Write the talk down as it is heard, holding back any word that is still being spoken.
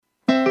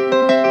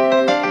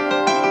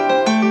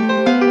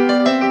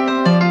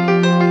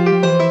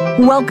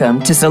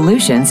Welcome to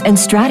Solutions and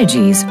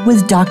Strategies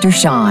with Dr.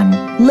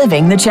 Sean,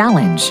 Living the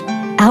Challenge.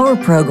 Our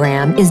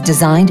program is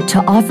designed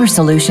to offer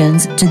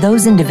solutions to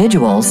those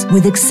individuals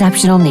with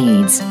exceptional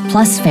needs,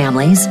 plus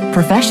families,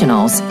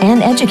 professionals,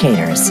 and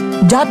educators.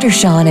 Dr.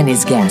 Sean and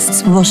his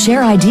guests will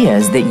share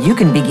ideas that you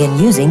can begin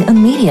using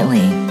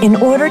immediately in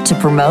order to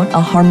promote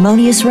a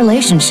harmonious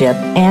relationship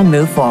and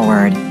move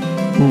forward.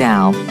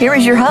 Now, here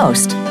is your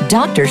host,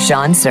 Dr.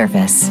 Sean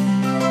Surface.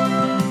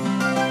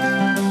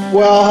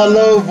 Well,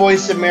 hello,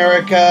 Voice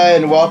America,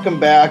 and welcome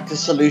back to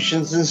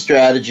Solutions and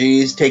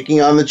Strategies,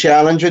 taking on the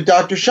challenge with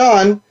Dr.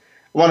 Sean. I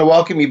want to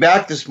welcome you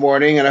back this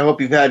morning, and I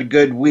hope you've had a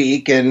good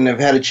week and have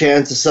had a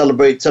chance to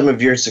celebrate some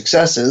of your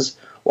successes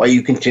while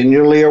you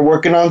continually are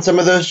working on some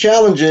of those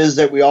challenges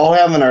that we all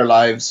have in our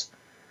lives.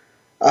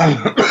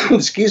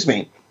 Excuse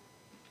me.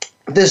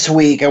 This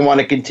week, I want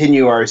to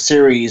continue our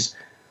series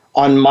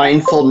on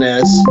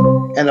mindfulness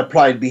and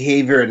applied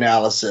behavior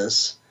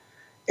analysis.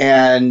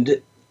 And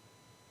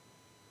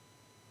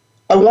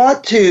I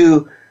want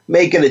to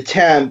make an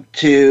attempt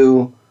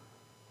to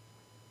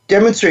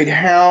demonstrate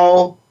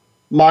how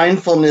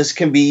mindfulness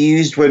can be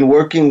used when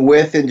working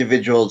with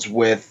individuals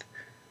with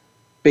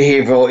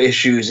behavioral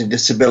issues and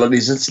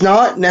disabilities. It's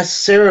not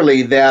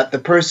necessarily that the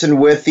person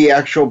with the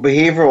actual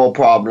behavioral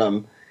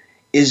problem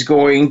is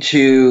going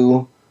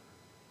to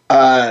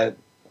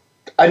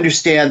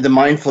understand the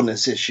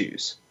mindfulness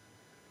issues.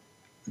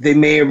 They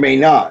may or may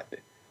not.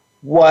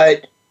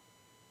 What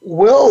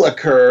will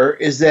occur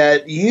is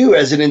that you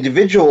as an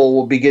individual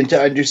will begin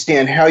to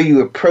understand how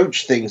you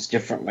approach things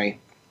differently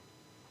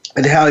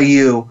and how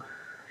you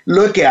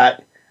look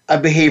at a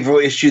behavioral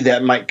issue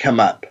that might come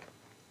up.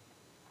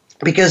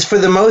 Because for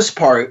the most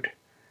part,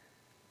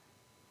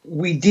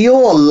 we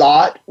deal a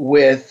lot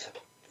with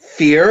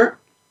fear,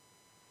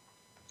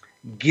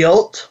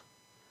 guilt,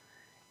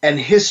 and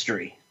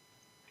history.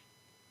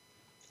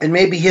 And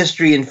maybe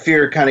history and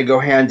fear kind of go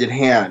hand in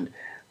hand.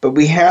 But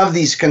we have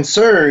these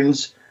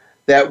concerns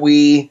that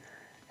we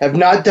have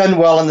not done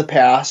well in the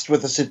past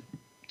with a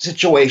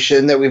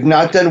situation, that we've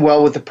not done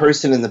well with a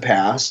person in the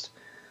past,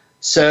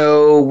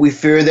 so we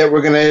fear that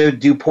we're going to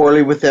do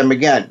poorly with them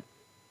again.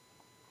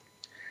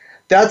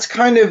 That's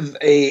kind of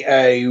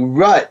a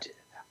rut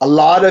a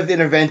lot of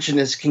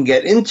interventionists can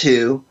get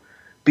into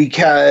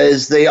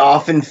because they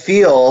often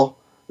feel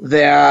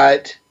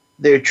that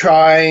they're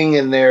trying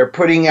and they're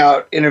putting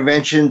out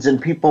interventions and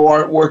people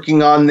aren't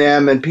working on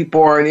them and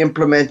people aren't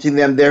implementing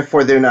them,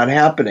 therefore they're not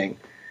happening.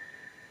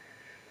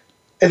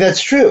 And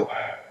that's true,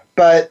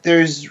 but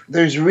there's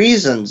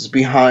reasons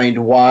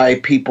behind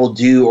why people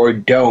do or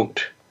don't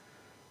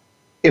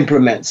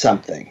implement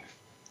something.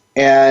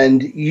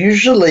 And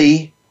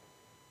usually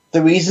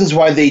the reasons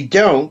why they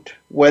don't,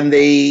 when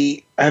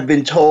they have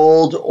been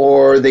told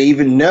or they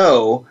even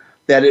know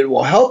that it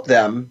will help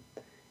them,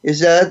 is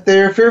that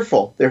they're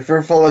fearful. They're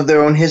fearful of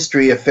their own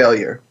history of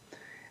failure.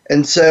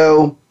 And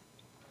so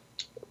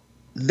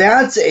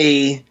that's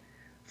a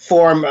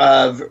form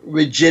of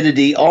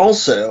rigidity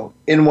also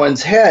in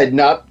one's head,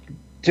 not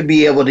to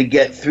be able to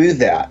get through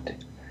that.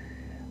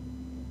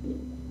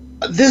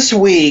 This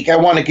week, I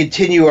want to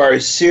continue our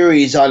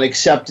series on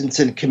acceptance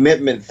and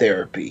commitment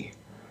therapy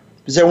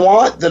because I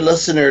want the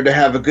listener to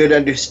have a good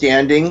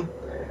understanding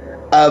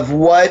of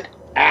what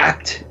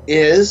ACT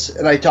is,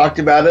 and I talked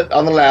about it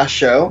on the last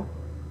show.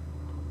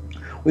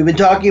 We've been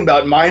talking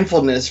about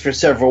mindfulness for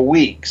several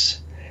weeks.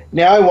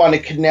 Now I want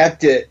to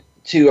connect it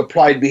to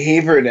applied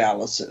behavior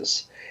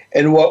analysis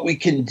and what we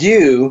can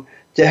do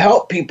to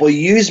help people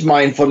use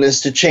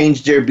mindfulness to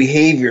change their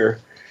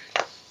behavior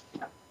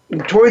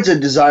towards a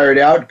desired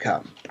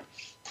outcome.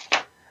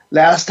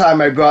 Last time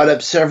I brought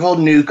up several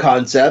new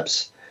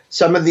concepts.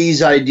 Some of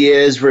these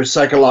ideas were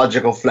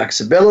psychological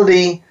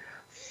flexibility,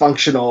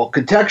 functional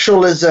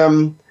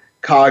contextualism,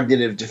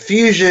 cognitive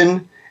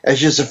diffusion, as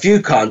just a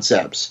few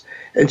concepts.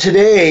 And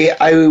today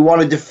I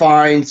want to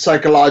define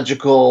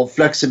psychological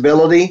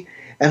flexibility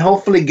and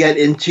hopefully get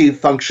into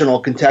functional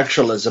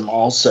contextualism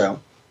also.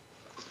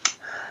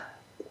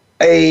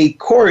 A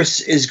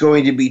course is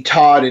going to be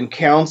taught in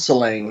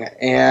counseling,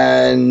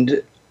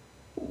 and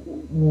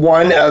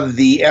one of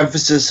the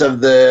emphasis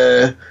of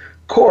the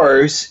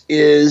course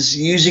is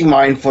using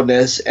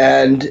mindfulness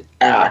and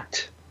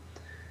ACT.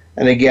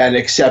 And again,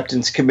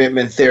 acceptance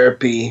commitment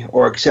therapy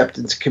or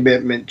acceptance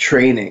commitment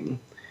training.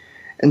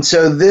 And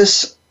so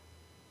this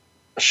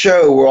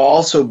show will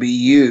also be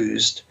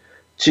used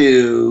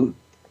to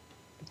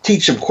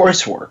teach some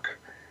coursework.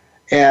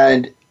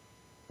 And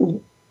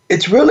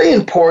it's really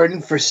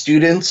important for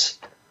students,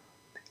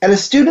 and a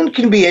student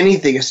can be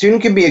anything. A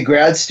student can be a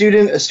grad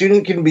student, a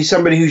student can be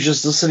somebody who's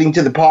just listening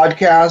to the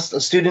podcast, a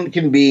student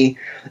can be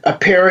a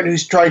parent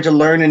who's trying to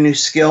learn a new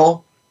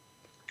skill,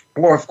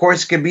 or of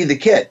course it can be the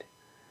kid.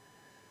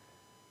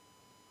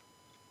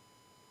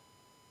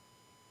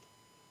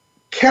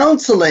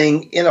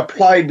 Counseling in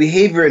applied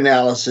behavior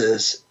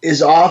analysis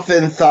is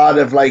often thought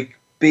of like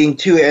being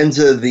two ends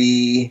of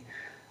the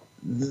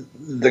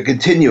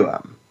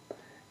continuum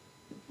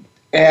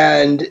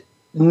and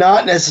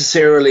not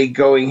necessarily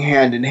going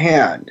hand in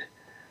hand.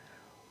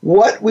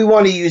 what we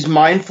want to use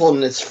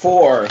mindfulness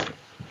for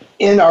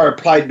in our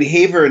applied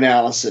behavior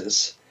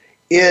analysis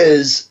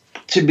is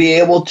to be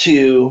able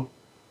to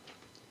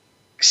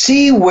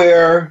see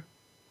where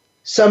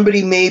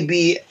somebody may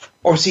be,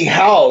 or see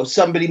how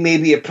somebody may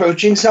be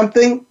approaching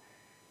something,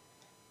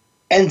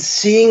 and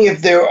seeing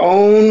if their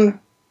own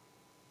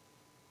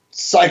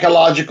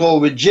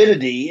psychological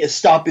rigidity is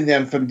stopping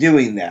them from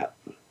doing that.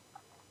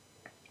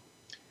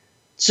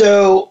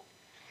 So,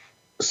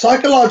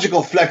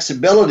 psychological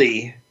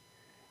flexibility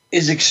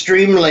is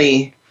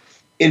extremely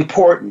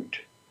important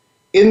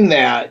in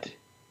that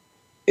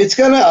it's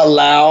going to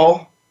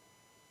allow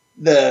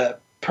the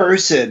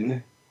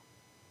person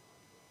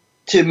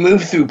to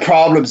move through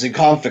problems and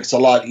conflicts a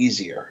lot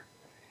easier.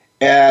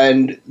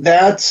 And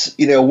that's,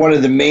 one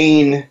of the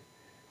main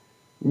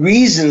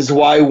reasons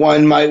why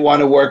one might want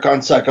to work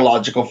on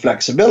psychological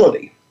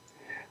flexibility.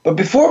 But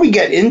before we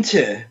get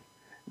into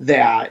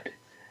that,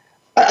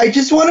 I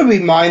just want to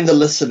remind the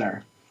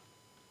listener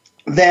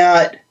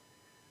that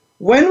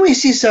when we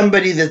see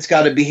somebody that's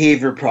got a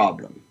behavior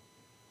problem,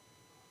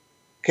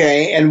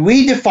 okay, and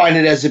we define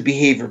it as a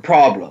behavior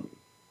problem,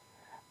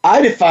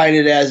 I define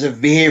it as a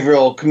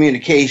behavioral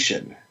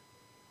communication.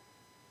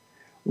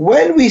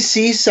 When we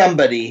see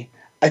somebody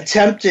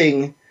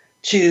attempting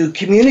to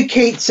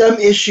communicate some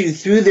issue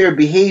through their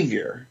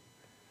behavior,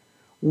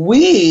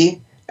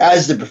 we,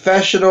 as the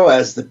professional,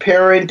 as the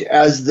parent,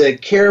 as the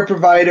care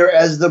provider,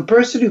 as the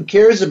person who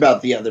cares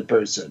about the other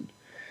person,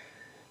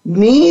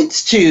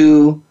 needs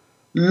to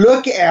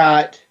look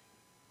at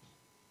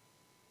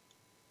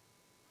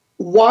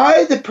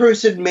why the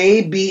person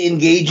may be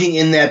engaging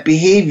in that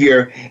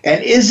behavior,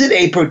 and is it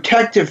a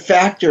protective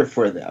factor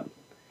for them?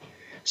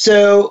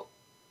 So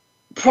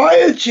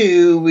prior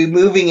to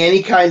removing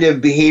any kind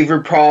of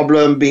behavior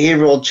problem,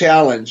 behavioral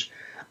challenge,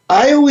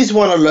 I always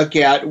want to look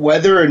at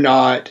whether or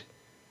not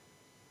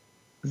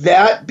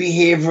that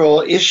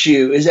behavioral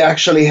issue is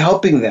actually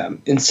helping them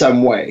in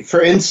some way.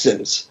 For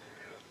instance,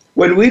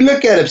 when we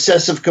look at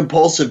obsessive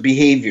compulsive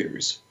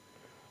behaviors,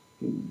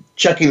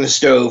 checking the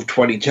stove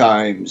 20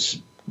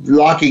 times,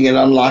 locking and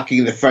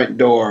unlocking the front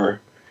door,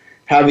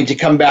 having to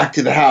come back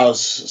to the house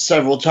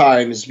several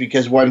times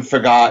because one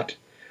forgot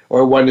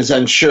or one is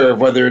unsure of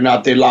whether or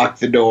not they locked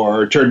the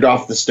door or turned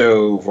off the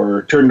stove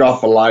or turned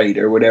off a light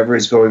or whatever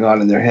is going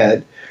on in their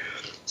head.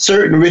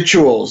 Certain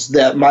rituals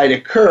that might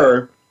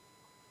occur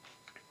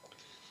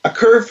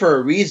for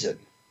a reason.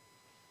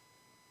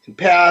 In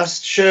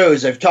past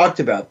shows, I've talked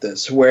about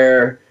this,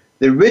 where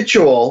the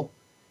ritual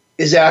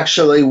is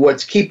actually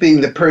what's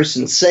keeping the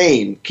person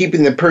sane,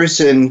 keeping the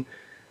person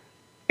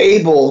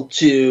able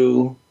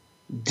to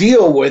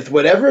deal with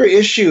whatever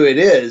issue it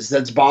is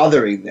that's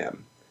bothering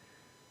them.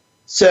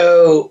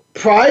 So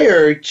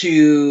prior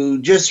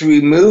to just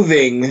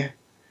removing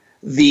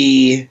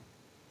the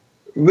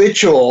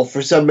ritual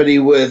for somebody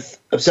with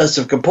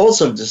obsessive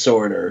compulsive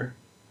disorder,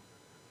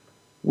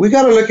 we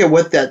got to look at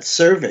what that's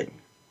serving.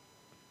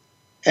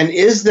 And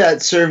is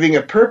that serving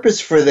a purpose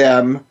for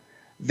them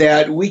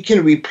that we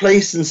can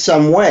replace in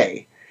some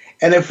way?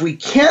 And if we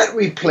can't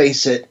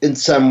replace it in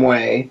some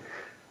way,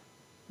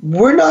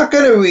 we're not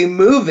going to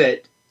remove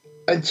it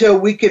until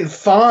we can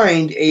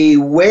find a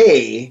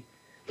way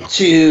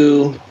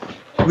to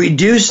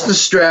reduce the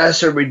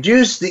stress or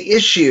reduce the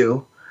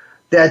issue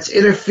that's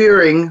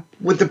interfering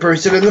with the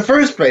person in the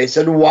first place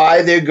and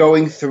why they're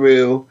going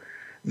through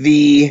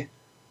the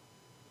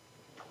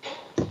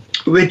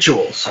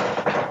rituals.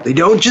 They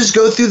don't just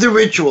go through the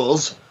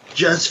rituals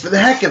just for the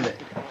heck of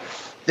it.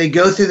 They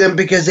go through them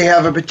because they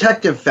have a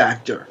protective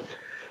factor.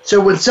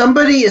 So when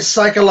somebody is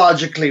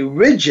psychologically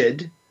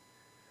rigid,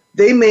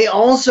 they may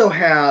also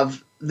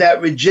have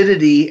that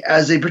rigidity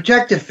as a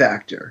protective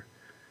factor.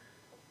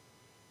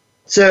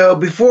 So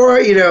before,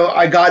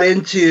 I got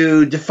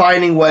into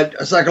defining what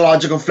a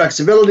psychological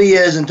flexibility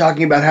is and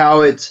talking about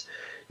how it's,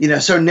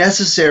 so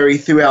necessary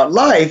throughout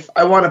life,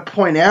 I want to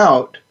point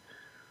out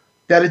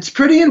that it's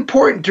pretty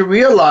important to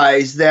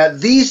realize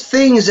that these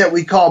things that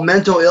we call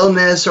mental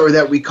illness or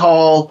that we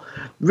call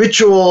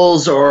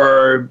rituals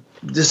or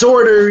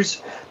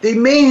disorders, they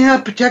may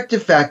have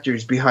protective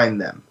factors behind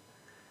them.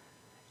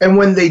 And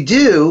when they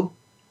do,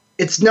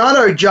 it's not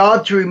our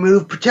job to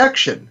remove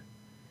protection.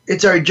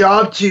 It's our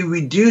job to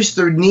reduce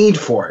the need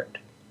for it.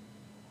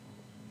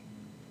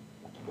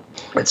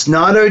 It's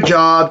not our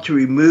job to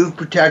remove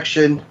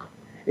protection.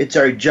 It's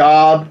our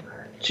job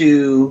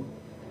to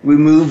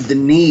remove the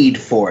need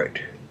for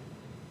it.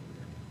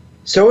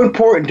 So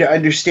important to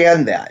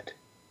understand that,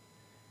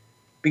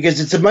 because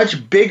it's a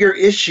much bigger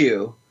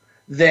issue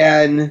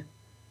than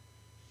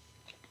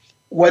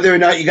whether or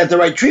not you got the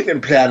right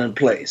treatment plan in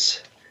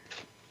place.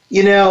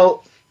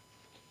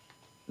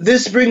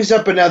 This brings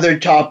up another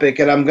topic,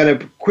 and I'm going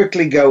to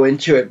quickly go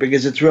into it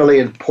because it's really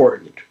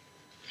important.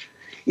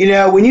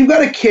 When you've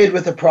got a kid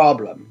with a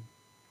problem,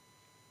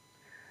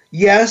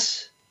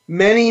 yes,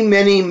 many,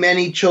 many,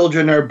 many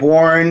children are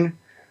born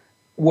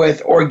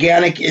with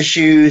organic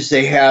issues.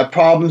 They have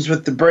problems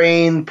with the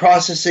brain,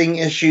 processing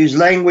issues,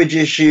 language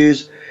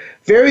issues,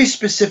 very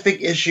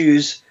specific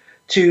issues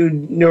to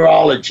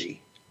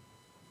neurology.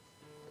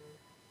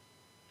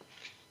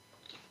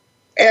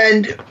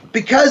 And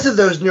because of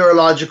those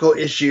neurological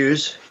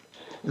issues,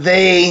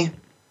 they,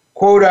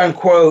 quote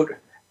unquote,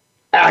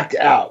 act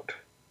out.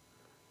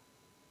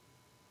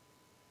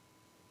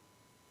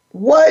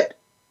 What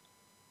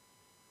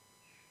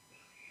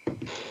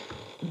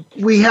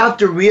we have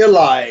to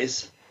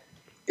realize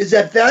is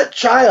that that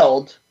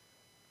child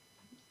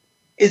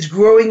is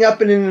growing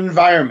up in an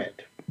environment.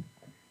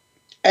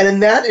 And in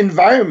that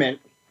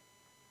environment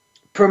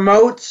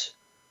promotes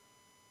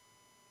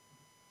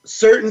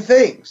certain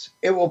things.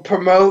 It will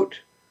promote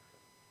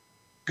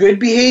good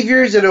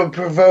behaviors, and it will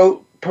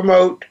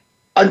promote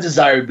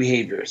undesired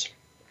behaviors.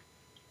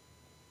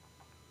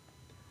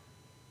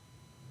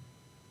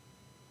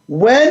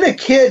 When a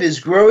kid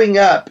is growing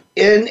up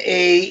in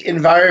an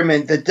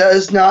environment that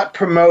does not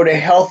promote a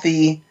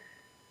healthy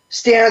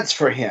stance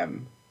for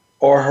him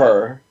or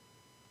her,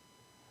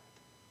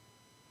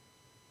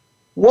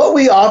 what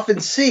we often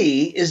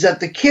see is that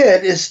the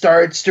kid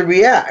starts to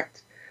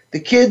react. The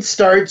kid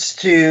starts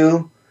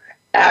to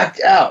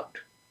act out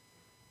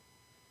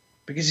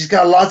because he's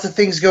got lots of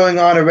things going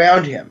on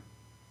around him.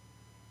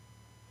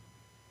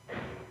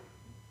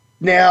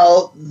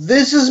 Now,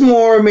 this is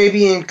more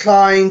maybe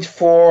inclined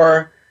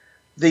for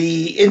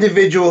the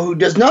individual who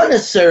does not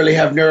necessarily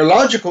have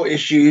neurological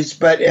issues,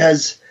 but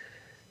has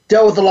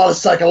dealt with a lot of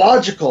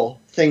psychological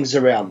things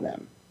around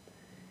them.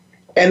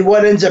 And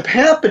what ends up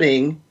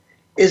happening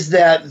is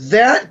that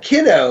that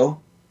kiddo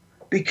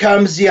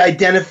becomes the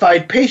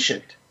identified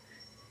patient.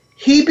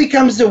 He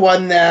becomes the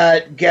one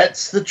that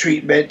gets the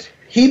treatment.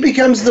 He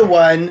becomes the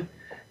one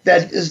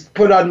that is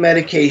put on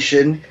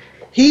medication.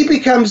 He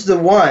becomes the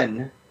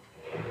one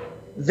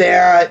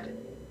that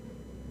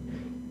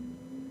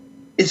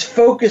is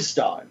focused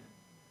on.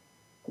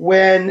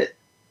 When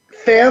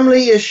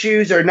family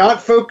issues are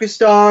not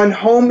focused on,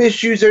 home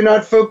issues are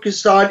not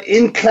focused on,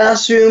 in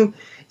classroom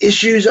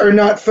issues are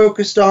not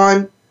focused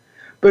on,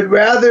 but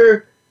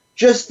rather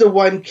just the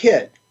one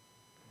kid.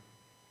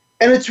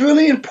 And it's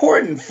really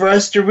important for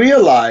us to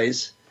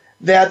realize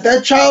that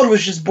that child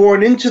was just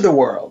born into the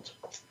world.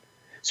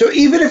 So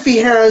even if he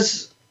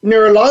has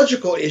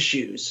neurological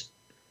issues,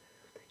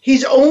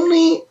 he's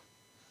only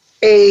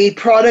a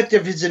product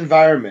of his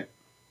environment.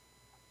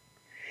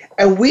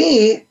 And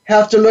we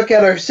have to look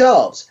at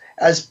ourselves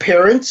as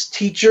parents,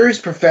 teachers,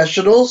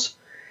 professionals,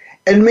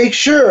 and make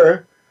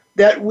sure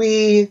that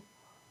we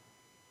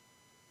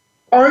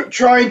aren't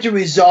trying to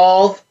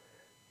resolve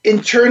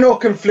internal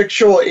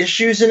conflictual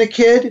issues in a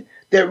kid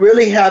that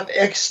really have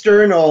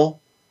external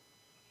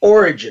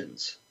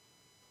origins.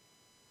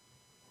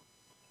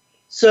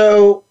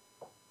 So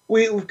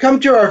we've come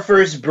to our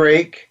first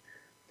break,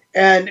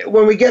 and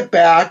when we get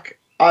back,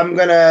 I'm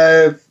going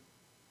to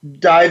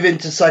dive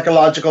into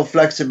psychological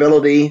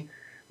flexibility,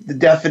 the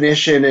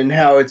definition, and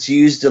how it's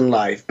used in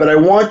life. But I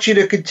want you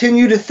to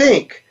continue to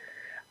think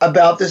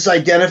about this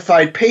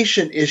identified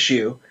patient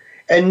issue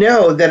and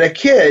know that a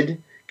kid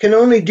can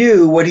only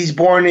do what he's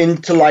born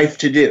into life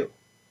to do.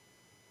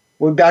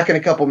 We'll be back in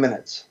a couple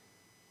minutes.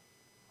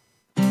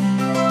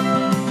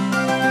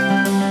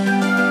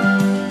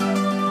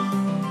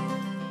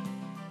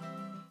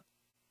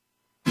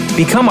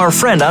 Become our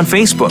friend on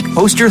Facebook.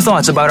 Post your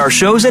thoughts about our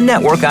shows and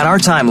network on our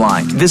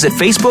timeline. Visit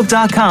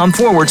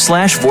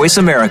facebook.com/Voice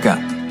America.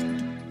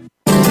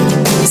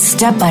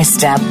 Step by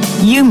step,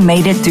 you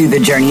made it through the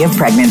journey of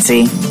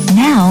pregnancy.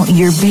 Now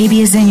your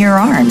baby is in your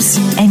arms,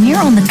 and you're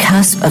on the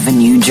cusp of a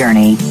new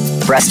journey,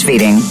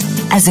 breastfeeding.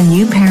 As a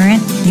new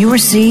parent, you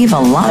receive a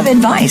lot of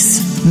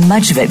advice,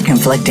 much of it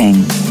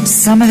conflicting,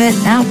 some of it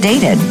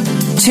outdated.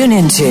 Tune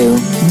into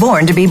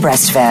Born to be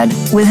Breastfed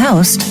with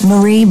host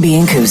Marie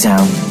Biancuzzo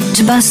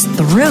to bust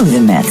through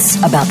the myths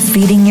about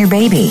feeding your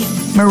baby.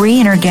 Marie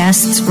and her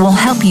guests will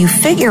help you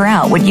figure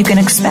out what you can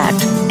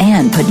expect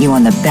and put you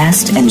on the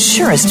best and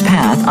surest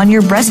path on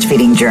your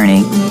breastfeeding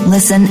journey.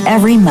 Listen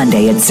every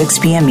Monday at 6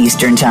 p.m.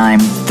 Eastern Time,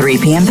 3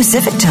 p.m.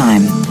 Pacific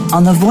Time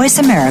on the Voice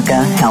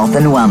America Health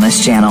and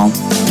Wellness Channel.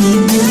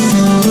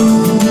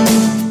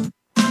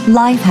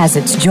 Life has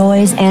its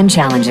joys and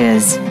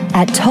challenges.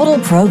 At Total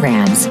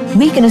Programs,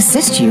 we can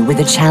assist you with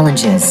the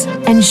challenges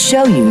and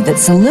show you that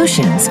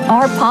solutions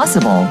are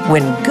possible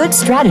when good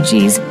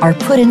strategies are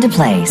put into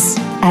place.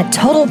 At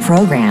Total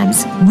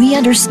Programs, we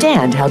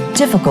understand how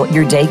difficult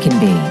your day can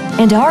be,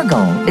 and our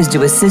goal is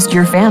to assist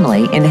your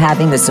family in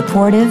having the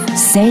supportive,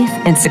 safe,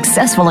 and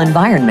successful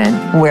environment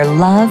where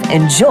love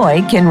and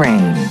joy can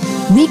reign.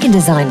 We can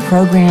design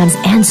programs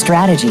and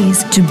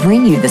strategies to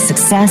bring you the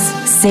success,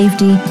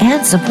 safety,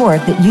 and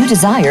support that you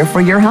desire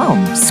for your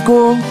home,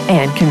 school,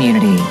 and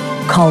community.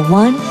 Call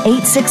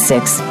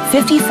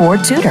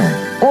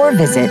 1-866-54-TUTOR or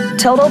visit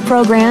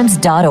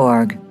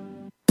totalprograms.org.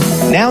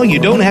 Now you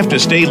don't have to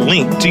stay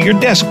linked to your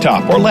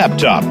desktop or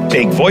laptop.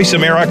 Take Voice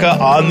America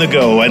on the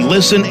go and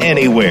listen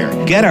anywhere.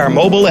 Get our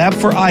mobile app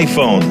for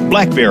iPhone,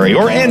 BlackBerry,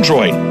 or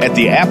Android at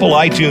the Apple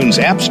iTunes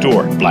App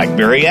Store,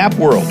 BlackBerry App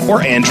World,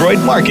 or Android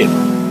Market.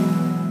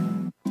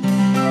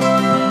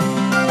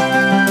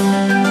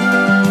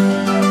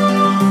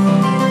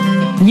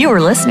 You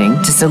are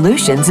listening to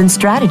Solutions and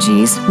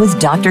Strategies with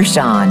Dr.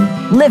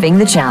 Sean, Living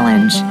the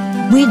Challenge.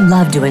 We'd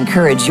love to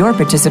encourage your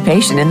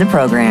participation in the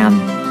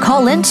program.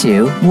 Call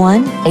into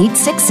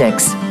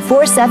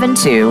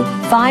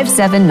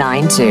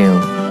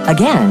 1-866-472-5792.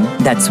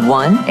 Again, that's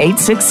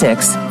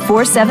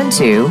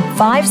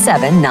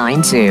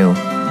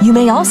 1-866-472-5792. You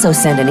may also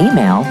send an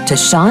email to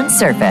Sean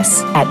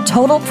Surface at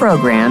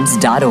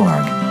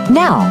totalprograms.org.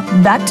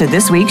 Now, back to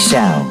this week's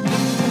show.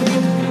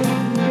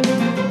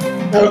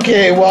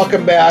 Okay,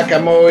 welcome back.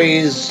 I'm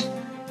always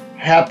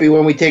happy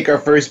when we take our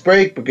first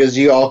break because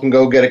you all can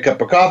go get a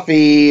cup of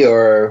coffee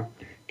or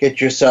get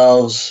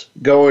yourselves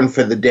going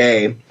for the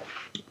day.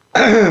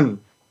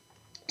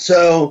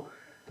 So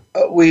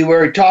we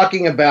were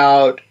talking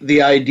about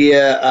the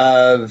idea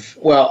of,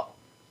 well,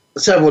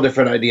 several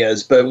different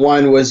ideas, but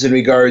one was in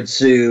regards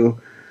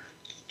to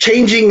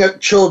changing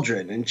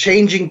children and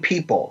changing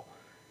people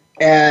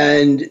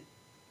and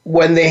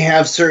when they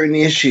have certain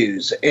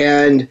issues.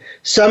 And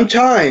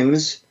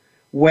sometimes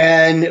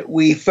when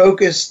we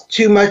focus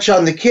too much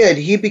on the kid,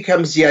 he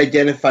becomes the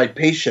identified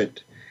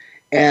patient.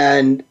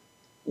 And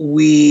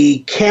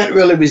we can't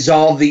really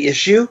resolve the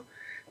issue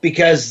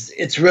because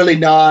it's really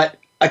not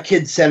a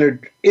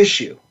kid-centered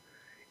issue.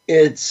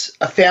 It's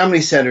a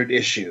family-centered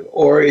issue,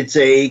 or it's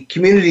a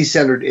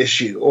community-centered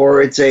issue,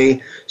 or it's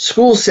a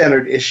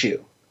school-centered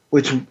issue,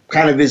 which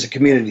kind of is a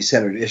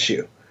community-centered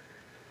issue.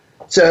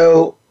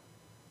 So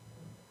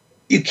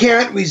you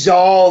can't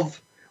resolve.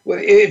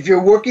 If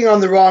you're working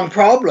on the wrong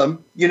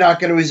problem, you're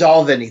not going to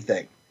resolve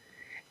anything.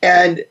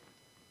 And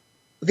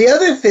the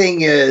other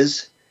thing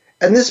is,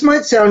 and this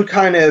might sound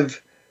kind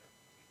of,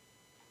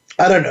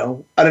 I don't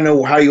know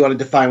how you want to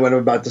define what I'm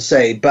about to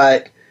say,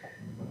 but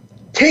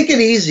take it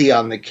easy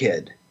on the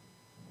kid.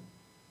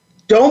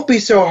 Don't be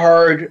so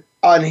hard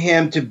on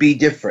him to be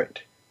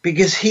different,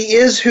 because he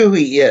is who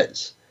he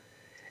is.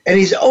 And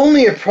he's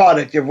only a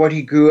product of what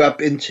he grew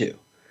up into.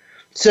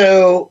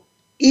 So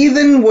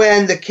even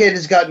when the kid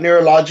has got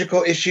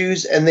neurological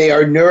issues and they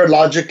are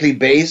neurologically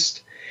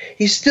based,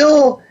 he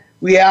still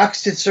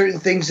reacts to certain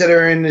things that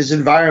are in his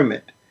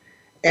environment.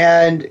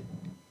 And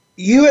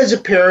you as a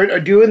parent are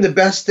doing the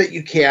best that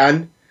you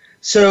can.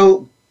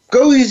 So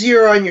go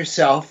easier on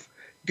yourself,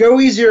 go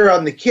easier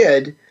on the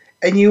kid,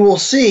 and you will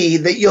see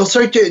that you'll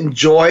start to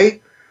enjoy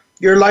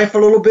your life a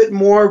little bit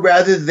more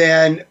rather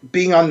than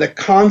being on the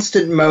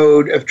constant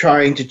mode of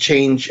trying to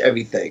change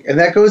everything. And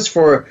that goes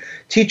for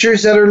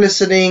teachers that are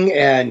listening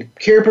and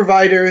care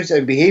providers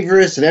and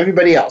behaviorists and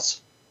everybody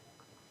else.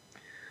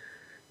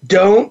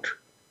 Don't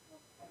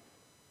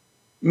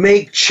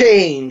make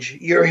change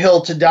your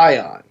hill to die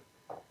on.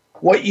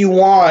 What you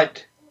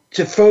want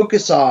to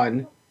focus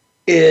on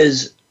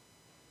is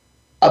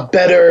a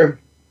better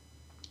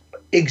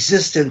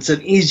existence,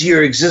 an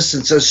easier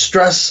existence, a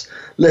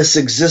stressless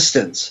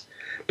existence.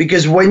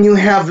 Because when you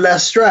have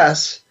less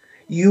stress,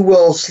 you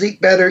will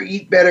sleep better,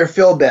 eat better,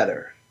 feel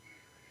better.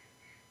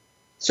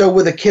 So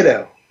with a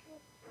kiddo.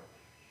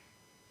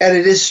 And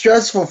it is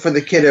stressful for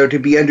the kiddo to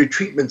be under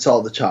treatments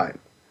all the time.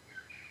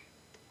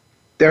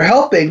 They're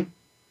helping,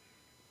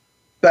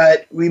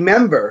 but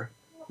remember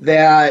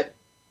that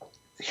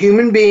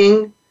human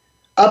being,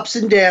 ups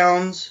and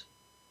downs,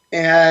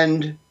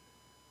 and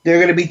there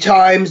are going to be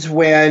times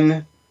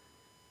when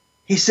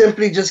he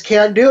simply just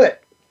can't do it.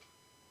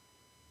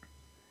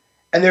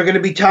 And there are going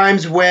to be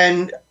times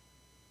when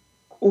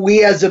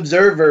we as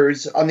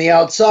observers on the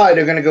outside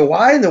are going to go,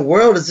 why in the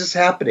world is this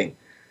happening?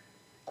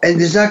 And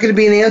there's not going to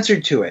be an answer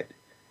to it.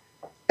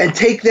 And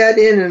take that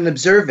in and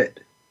observe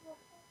it.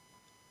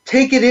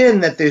 Take it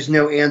in that there's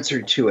no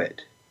answer to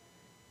it.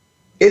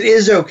 It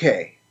is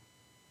okay.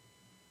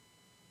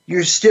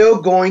 You're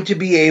still going to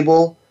be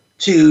able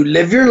to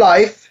live your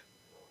life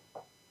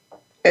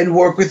and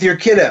work with your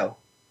kiddo.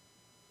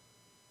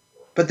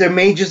 But there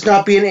may just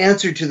not be an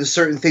answer to the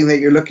certain thing that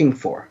you're looking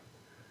for.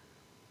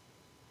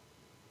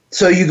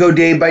 So you go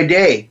day by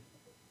day.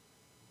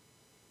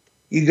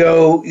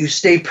 You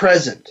stay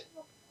present.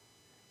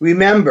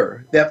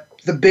 Remember that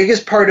the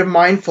biggest part of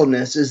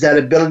mindfulness is that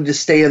ability to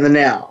stay in the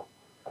now.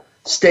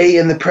 Stay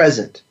in the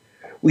present.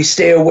 We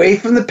stay away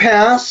from the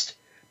past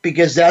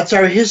because that's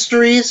our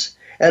histories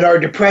and our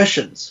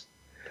depressions.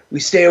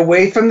 We stay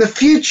away from the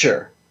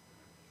future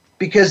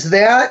because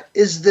that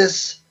is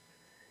this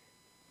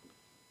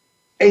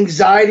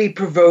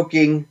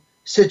anxiety-provoking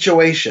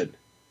situation.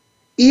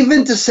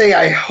 Even to say,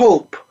 I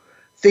hope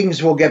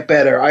things will get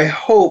better. I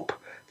hope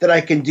that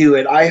I can do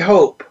it. I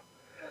hope.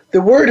 The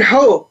word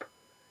hope,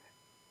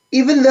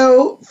 even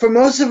though for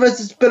most of us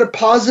it's been a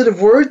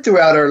positive word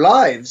throughout our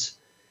lives,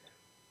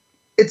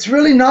 it's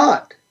really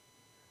not.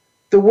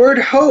 The word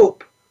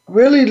hope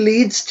really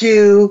leads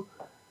to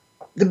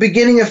the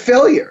beginning of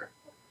failure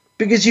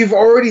because you've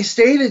already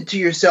stated to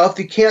yourself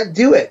you can't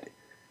do it.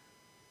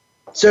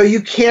 So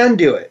you can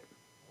do it.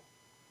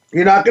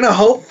 You're not going to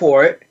hope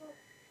for it.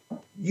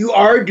 You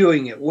are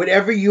doing it.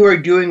 Whatever you are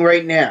doing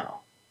right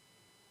now,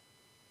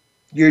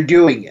 you're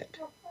doing it.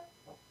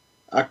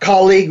 A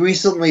colleague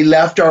recently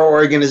left our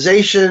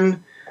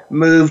organization,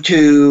 moved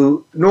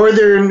to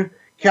Northern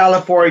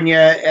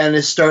California, and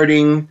is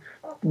starting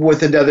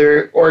with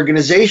another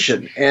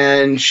organization.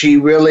 And she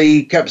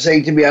really kept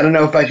saying to me, I don't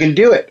know if I can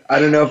do it. I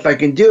don't know if I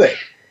can do it.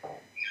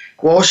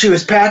 Well, she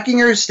was packing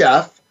her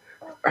stuff.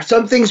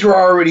 Some things were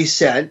already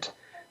sent.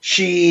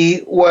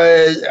 She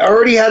was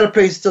already had a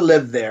place to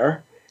live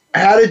there,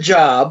 had a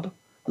job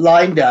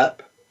lined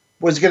up,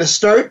 was going to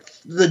start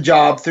the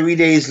job 3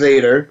 days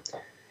later.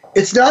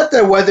 It's not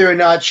that whether or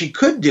not she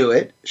could do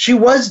it, she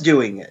was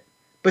doing it,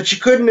 but she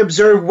couldn't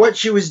observe what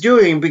she was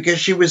doing because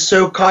she was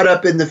so caught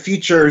up in the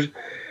future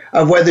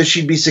of whether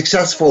she'd be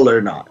successful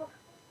or not.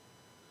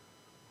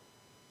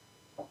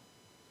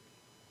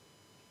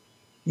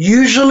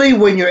 Usually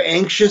when you're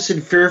anxious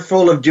and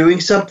fearful of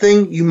doing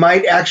something, you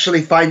might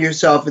actually find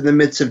yourself in the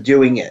midst of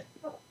doing it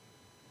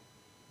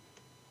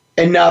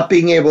and not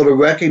being able to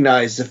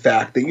recognize the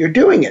fact that you're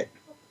doing it.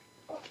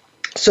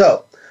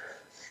 So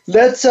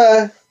let's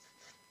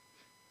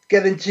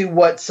get into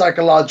what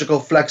psychological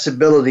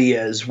flexibility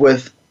is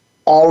with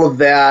all of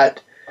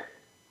that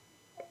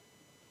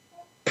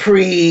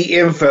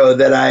pre-info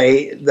that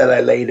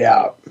I laid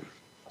out.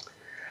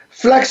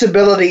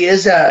 Flexibility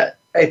is a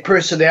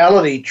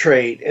personality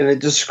trait, and it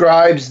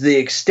describes the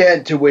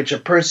extent to which a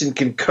person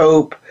can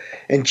cope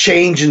and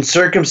change in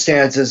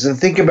circumstances and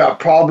think about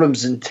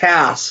problems and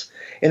tasks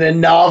in a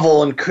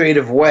novel and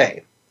creative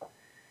way.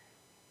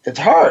 It's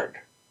hard.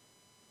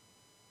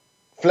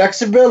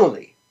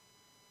 Flexibility.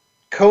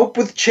 Cope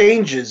with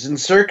changes in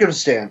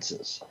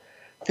circumstances.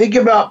 Think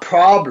about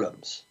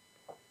problems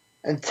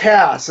and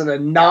tasks in a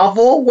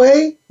novel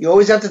way. You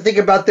always have to think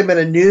about them in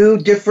a new,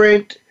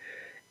 different,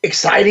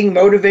 exciting,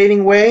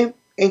 motivating way.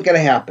 Ain't going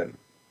to happen.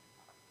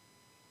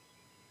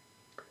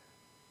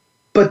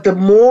 But the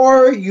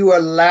more you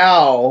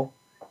allow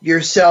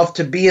yourself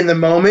to be in the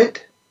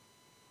moment,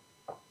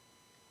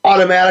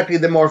 automatically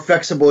the more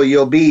flexible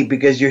you'll be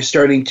because you're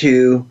starting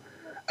to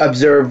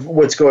observe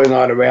what's going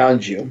on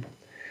around you.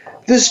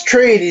 This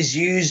trait is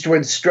used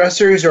when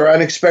stressors or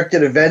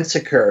unexpected events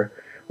occur,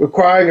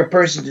 requiring a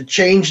person to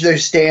change their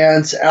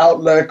stance,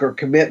 outlook, or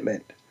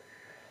commitment.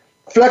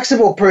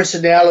 Flexible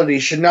personality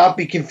should not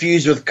be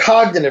confused with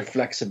cognitive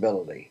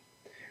flexibility,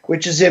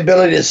 which is the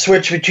ability to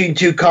switch between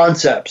two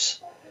concepts,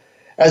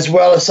 as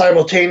well as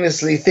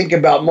simultaneously think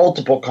about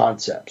multiple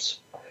concepts.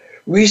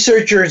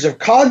 Researchers of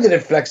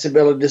cognitive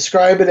flexibility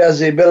describe it as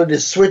the ability to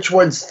switch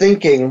one's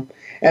thinking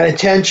and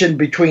attention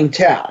between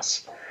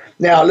tasks.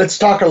 Now, let's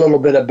talk a little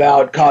bit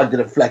about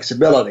cognitive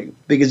flexibility,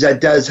 because that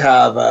does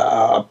have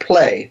a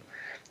play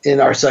in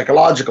our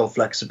psychological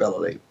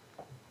flexibility.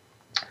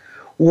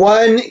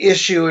 One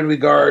issue in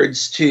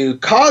regards to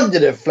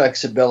cognitive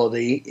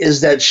flexibility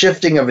is that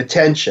shifting of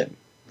attention.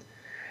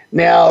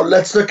 Now,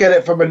 let's look at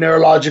it from a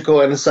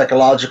neurological and a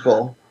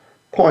psychological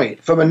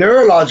point. From a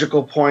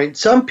neurological point,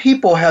 some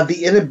people have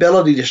the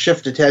inability to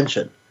shift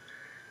attention,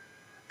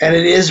 and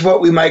it is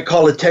what we might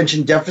call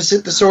attention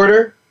deficit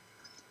disorder.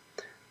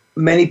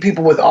 Many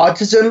people with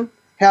autism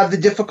have the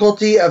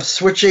difficulty of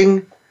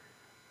switching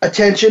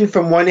attention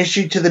from one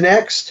issue to the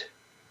next.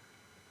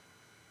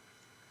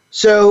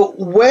 So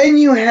when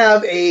you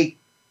have a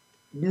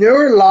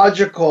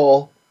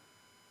neurological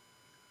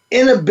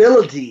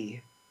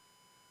inability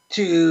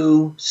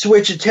to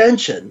switch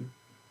attention,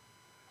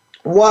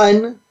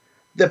 one,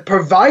 the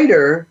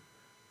provider,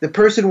 the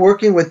person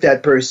working with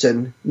that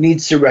person,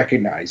 needs to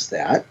recognize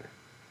that.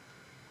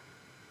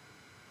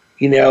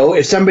 You know,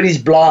 if somebody's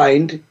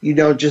blind, you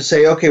don't just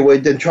say, okay, well,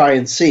 then try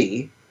and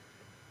see,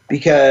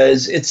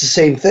 because it's the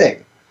same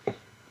thing.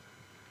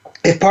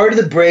 If part of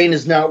the brain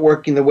is not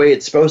working the way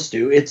it's supposed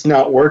to, it's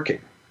not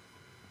working.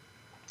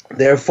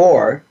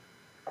 Therefore,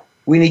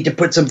 we need to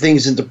put some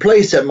things into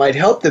place that might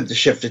help them to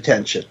shift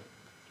attention.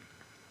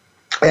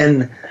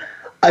 And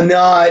I'm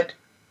not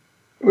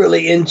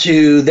really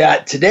into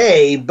that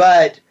today,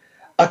 but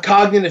a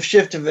cognitive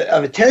shift of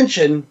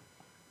attention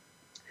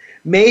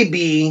may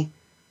be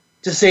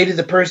to say to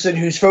the person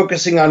who's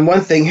focusing on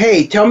one thing,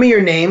 hey, tell me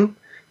your name,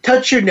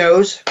 touch your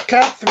nose,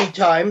 clap 3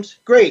 times,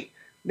 great.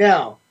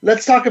 Now,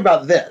 let's talk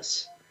about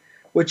this,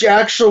 which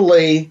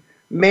actually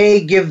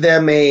may give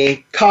them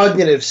a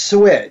cognitive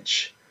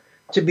switch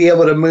to be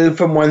able to move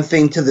from one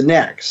thing to the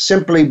next,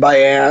 simply by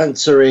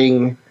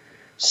answering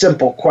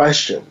simple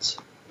questions.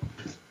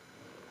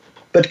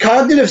 But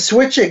cognitive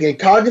switching and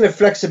cognitive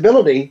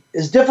flexibility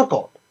is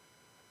difficult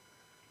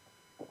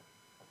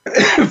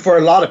for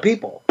a lot of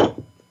people.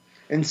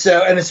 And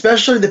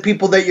especially the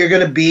people that you're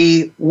going to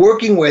be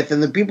working with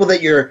and the people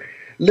that you're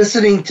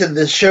listening to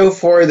the show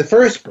for in the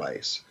first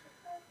place.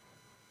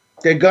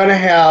 They're going to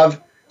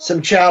have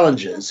some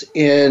challenges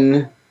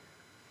in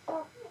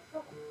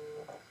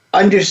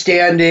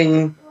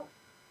understanding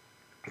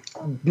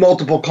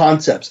multiple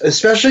concepts,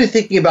 especially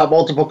thinking about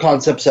multiple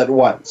concepts at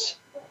once.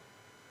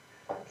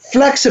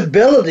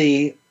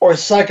 Flexibility, or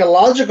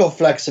psychological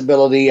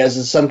flexibility, as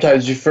it's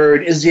sometimes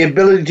referred, is the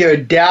ability to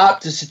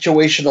adapt to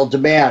situational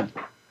demand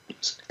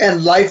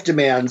and life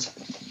demands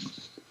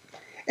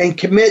and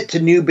commit to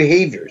new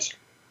behaviors.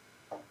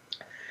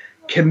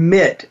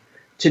 Commit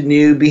to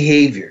new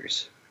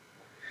behaviors.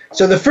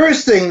 So the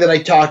first thing that I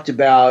talked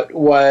about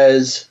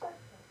was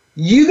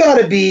You got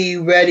to be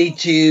ready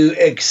to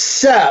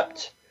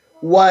accept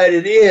what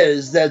it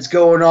is that's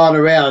going on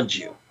around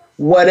you,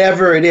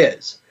 whatever it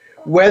is,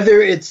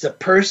 whether it's the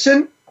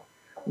person,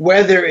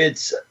 whether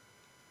it's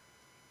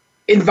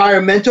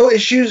environmental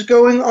issues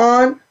going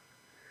on,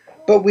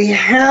 but we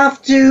have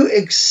to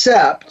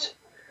accept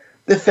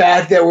the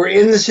fact that we're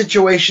in the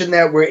situation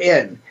that we're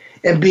in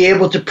and be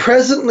able to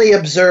presently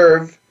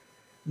observe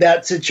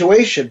that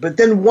situation. But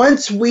then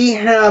once we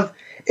have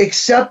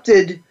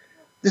accepted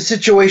the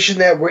situation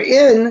that we're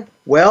in,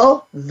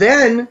 well,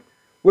 then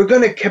we're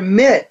going to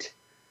commit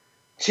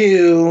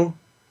to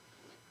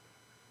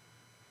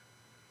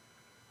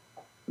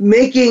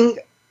making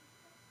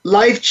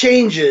life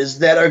changes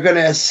that are going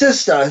to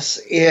assist us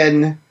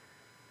in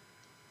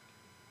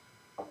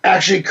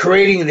actually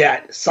creating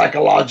that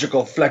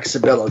psychological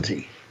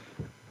flexibility.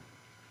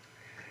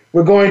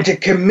 We're going to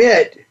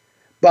commit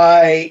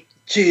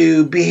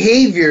to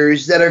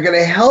behaviors that are going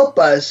to help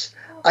us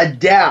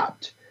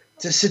adapt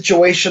to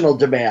situational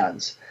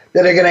demands,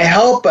 that are going to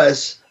help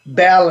us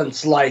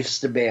balance life's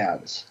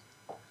demands.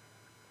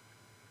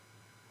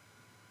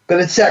 But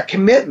it's that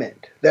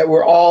commitment that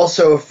we're all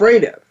so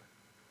afraid of,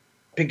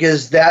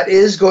 because that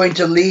is going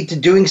to lead to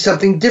doing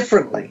something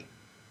differently.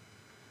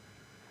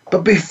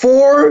 But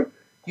before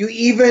you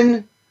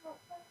even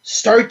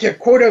start to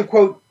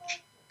quote-unquote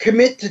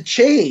commit to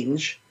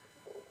change,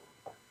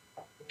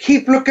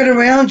 keep looking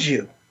around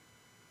you.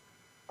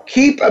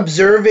 Keep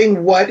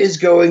observing what is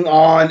going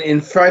on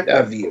in front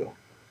of you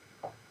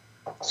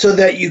so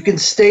that you can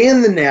stay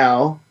in the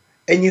now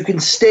and you can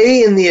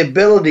stay in the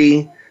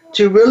ability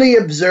to really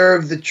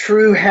observe the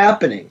true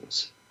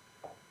happenings.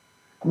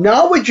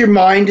 Not what your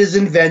mind is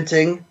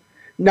inventing,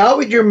 not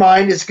what your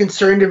mind is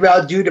concerned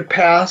about due to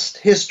past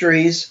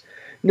histories,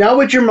 not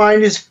what your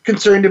mind is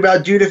concerned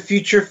about due to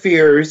future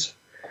fears,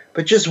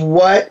 but just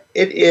what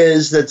it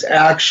is that's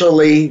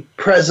actually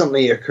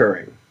presently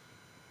occurring.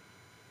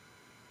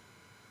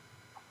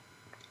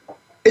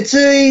 It's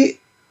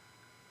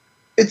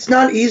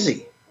not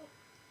easy.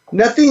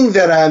 Nothing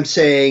that I'm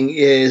saying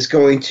is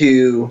going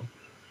to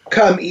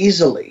come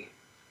easily.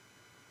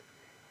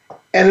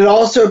 And it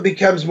also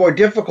becomes more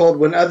difficult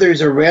when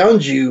others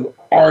around you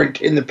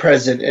aren't in the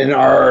present and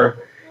are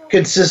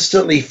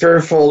consistently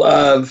fearful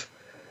of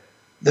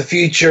the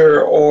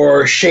future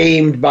or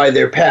shamed by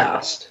their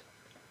past.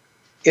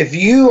 If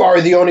you are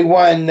the only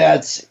one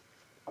that's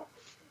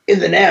in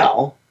the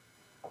now,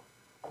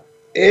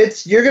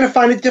 you're going to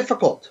find it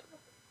difficult.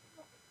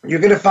 You're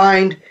going to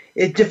find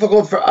it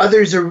difficult for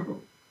others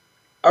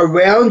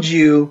around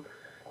you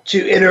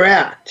to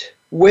interact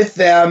with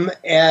them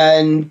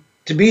and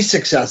to be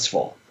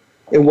successful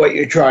in what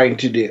you're trying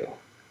to do.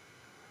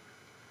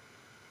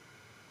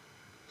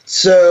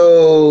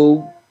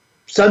 So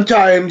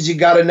sometimes you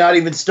got to not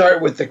even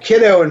start with the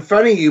kiddo in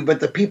front of you, but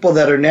the people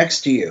that are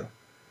next to you.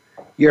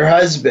 Your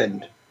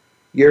husband,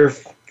 your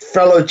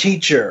fellow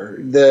teacher,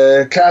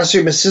 the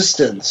classroom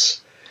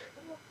assistants,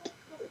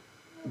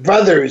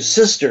 brothers,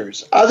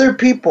 sisters, other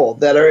people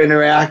that are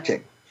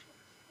interacting.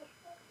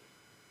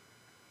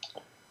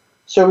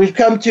 So we've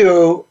come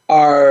to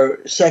our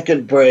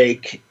second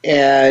break,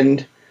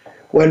 and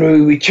when we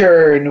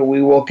return,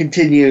 we will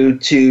continue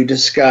to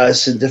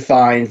discuss and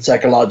define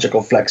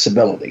psychological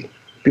flexibility.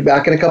 Be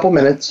back in a couple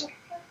minutes.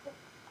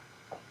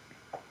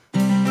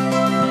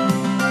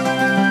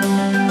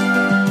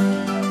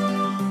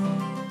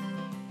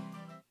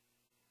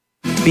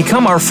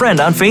 Become our friend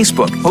on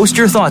Facebook. Post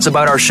your thoughts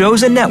about our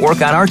shows and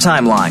network on our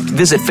timeline.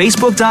 Visit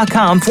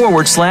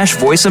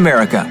facebook.com/Voice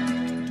America.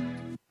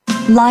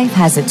 Life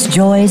has its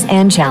joys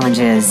and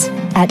challenges.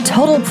 At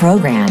Total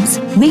Programs,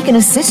 we can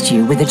assist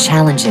you with the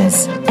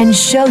challenges and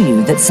show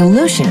you that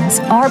solutions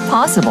are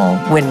possible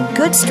when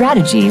good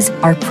strategies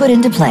are put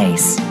into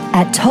place.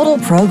 At Total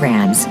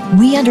Programs,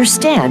 we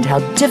understand how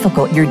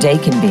difficult your day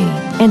can be,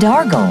 and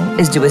our goal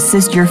is to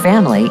assist your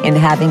family in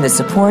having the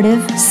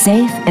supportive,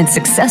 safe, and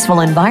successful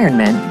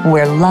environment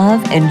where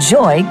love and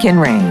joy can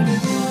reign.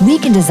 We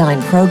can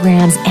design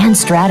programs and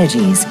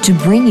strategies to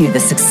bring you the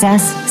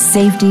success,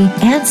 safety,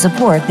 and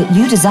support that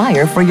you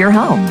desire for your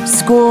home,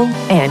 school,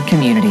 and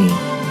community.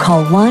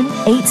 Call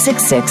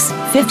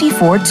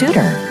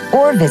 1-866-54-TUTOR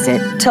or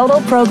visit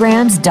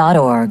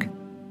totalprograms.org.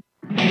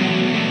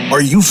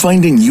 Are you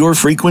finding your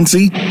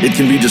frequency? It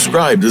can be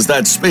described as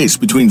that space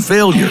between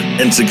failure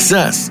and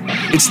success.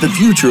 It's the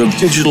future of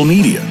digital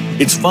media.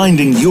 It's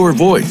finding your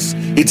voice.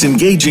 It's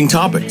engaging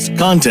topics,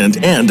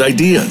 content, and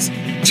ideas.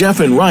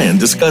 Jeff and Ryan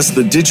discuss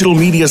the digital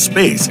media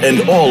space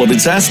and all of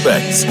its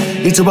aspects.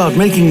 It's about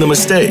making the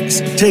mistakes,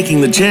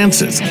 taking the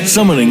chances,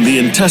 summoning the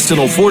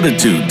intestinal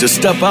fortitude to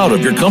step out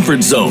of your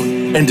comfort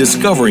zone, and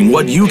discovering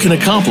what you can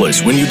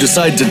accomplish when you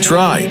decide to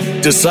try,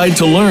 decide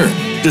to learn,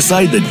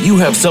 decide that you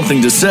have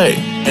something to say,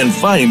 and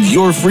find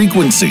your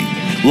frequency.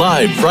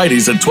 Live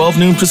Fridays at 12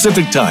 noon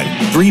Pacific Time,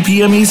 3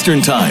 p.m.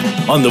 Eastern Time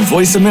on the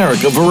Voice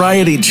America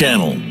Variety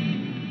Channel.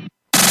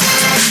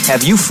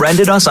 Have you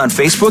friended us on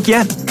Facebook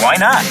yet? Why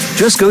not?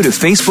 Just go to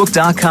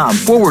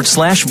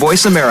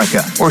facebook.com/Voice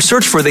America or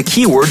search for the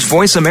keywords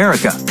Voice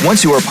America.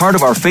 Once you are part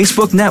of our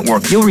Facebook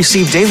network, you'll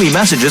receive daily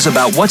messages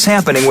about what's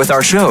happening with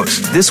our shows,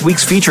 this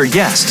week's featured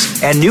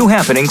guests, and new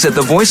happenings at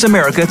the Voice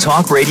America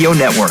Talk Radio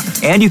Network.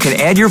 And you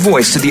can add your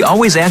voice to the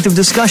always active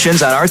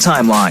discussions on our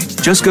timeline.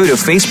 Just go to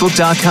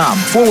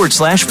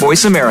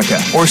facebook.com/Voice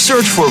America or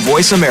search for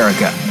Voice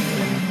America.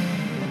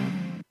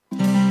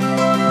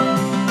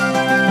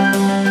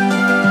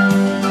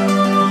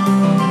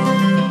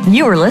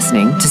 You are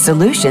listening to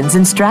Solutions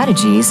and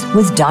Strategies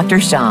with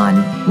Dr.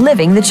 Sean,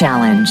 Living the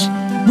Challenge.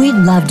 We'd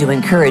love to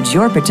encourage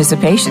your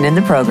participation in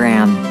the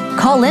program.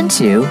 Call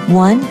into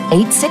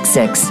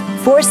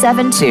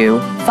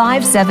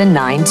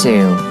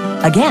 1-866-472-5792.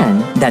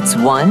 Again, that's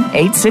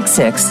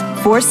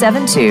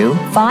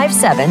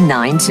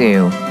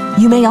 1-866-472-5792.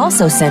 You may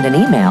also send an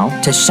email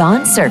to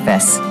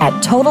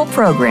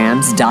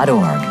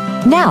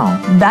seansurface@totalprograms.org.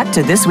 Now, back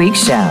to this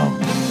week's show.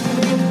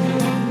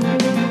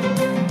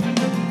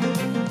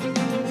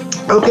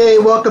 Okay,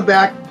 welcome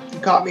back. You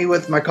caught me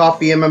with my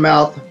coffee in my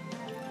mouth.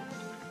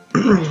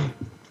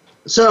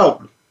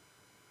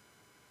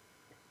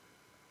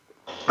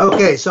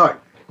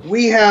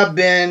 We have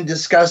been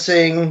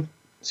discussing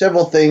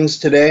several things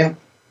today.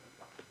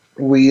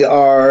 We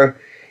are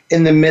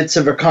in the midst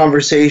of a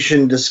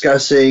conversation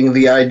discussing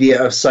the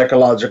idea of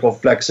psychological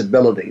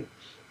flexibility.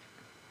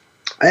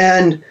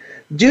 And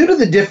due to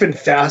the different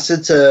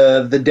facets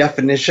of the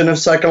definition of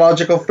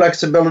psychological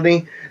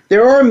flexibility,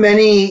 there are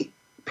many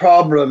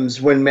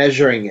problems when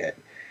measuring it.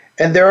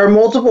 And there are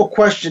multiple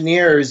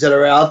questionnaires that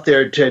are out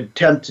there to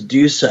attempt to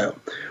do so.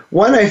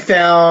 One I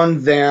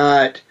found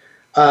that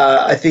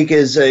I think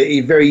is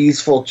a very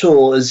useful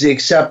tool is the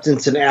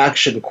Acceptance and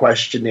Action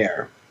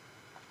Questionnaire.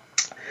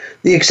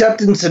 The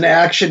Acceptance and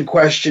Action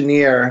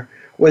Questionnaire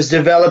was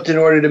developed in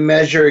order to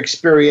measure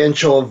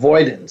experiential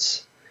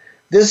avoidance.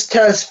 This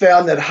test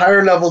found that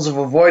higher levels of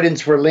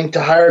avoidance were linked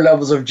to higher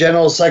levels of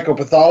general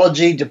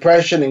psychopathology,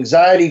 depression,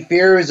 anxiety,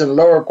 fears, and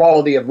lower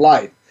quality of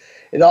life.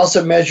 It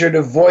also measured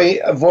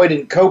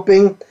avoidant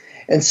coping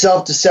and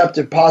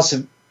self-deceptive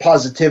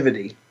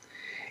positivity.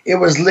 It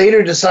was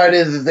later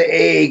decided that the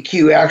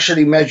AAQ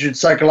actually measured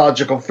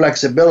psychological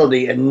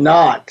flexibility and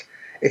not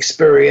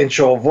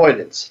experiential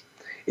avoidance.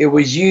 It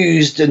was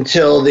used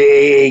until the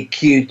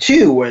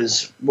AAQ2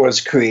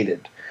 was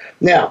created.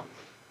 Now,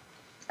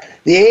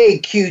 the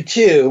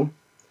AAQ2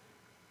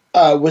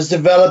 was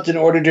developed in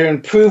order to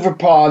improve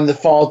upon the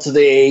faults of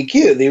the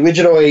AAQ. The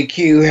original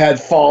AAQ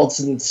had faults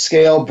in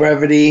scale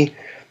brevity,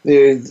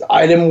 the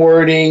item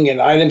wording,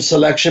 and item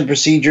selection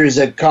procedures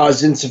that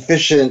caused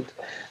insufficient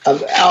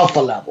alpha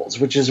levels,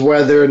 which is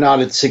whether or not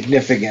it's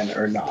significant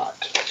or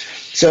not.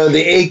 So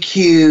the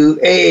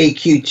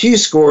AAQ2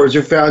 scores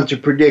are found to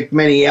predict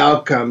many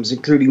outcomes,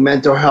 including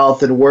mental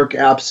health and work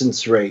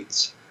absence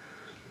rates.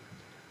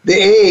 The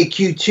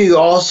AAQ2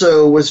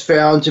 also was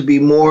found to be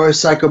more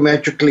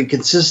psychometrically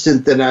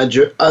consistent than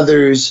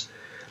others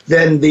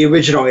than the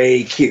original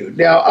AAQ.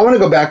 Now, I want to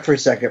go back for a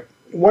second.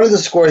 One of the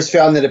scores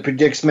found that it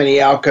predicts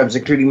many outcomes,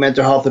 including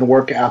mental health and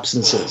work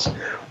absences.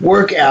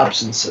 Work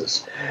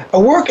absences. A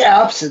work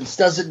absence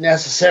doesn't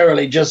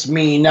necessarily just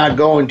mean not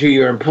going to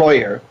your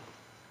employer.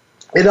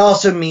 It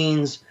also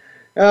means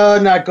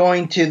not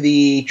going to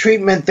the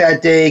treatment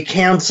that day,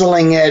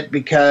 canceling it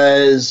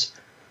because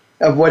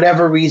of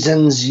whatever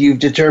reasons you've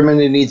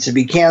determined it needs to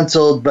be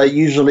canceled, but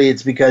usually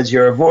it's because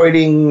you're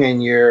avoiding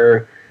and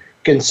you're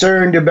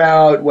concerned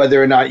about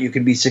whether or not you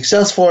can be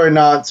successful or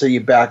not, so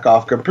you back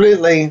off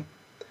completely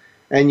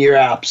and you're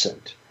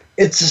absent.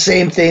 It's the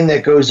same thing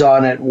that goes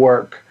on at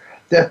work,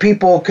 that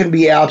people can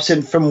be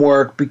absent from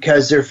work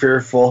because they're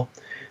fearful,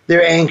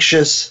 they're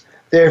anxious,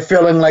 they're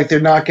feeling like they're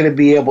not going to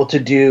be able to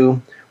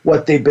do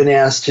what they've been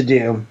asked to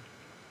do.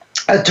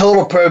 At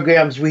Total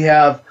Programs, we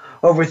have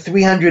over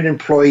 300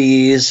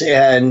 employees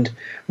and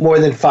more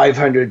than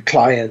 500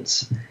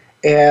 clients.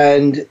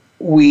 And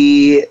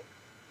we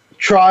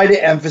try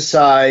to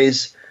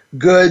emphasize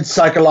good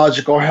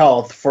psychological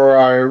health for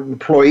our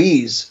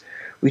employees.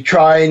 We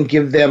try and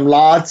give them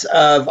lots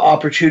of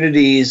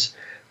opportunities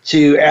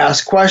to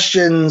ask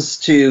questions,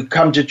 to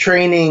come to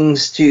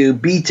trainings, to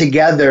be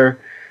together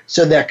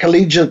so that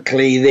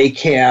collegiately they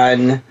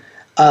can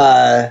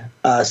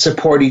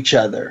support each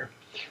other.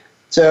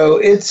 So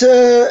it's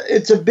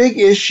a big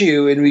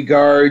issue in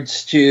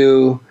regards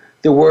to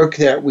the work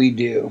that we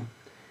do,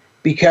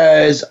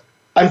 because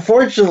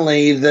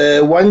unfortunately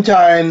the one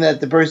time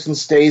that the person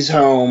stays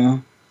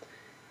home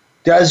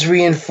does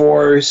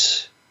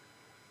reinforce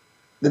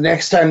the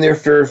next time they're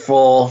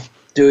fearful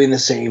doing the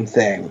same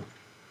thing.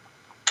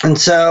 And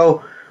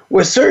so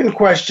with certain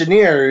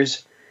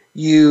questionnaires,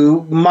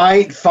 you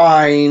might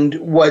find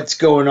what's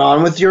going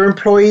on with your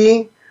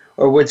employee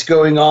or what's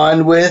going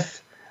on with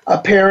a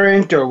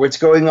parent or what's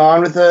going on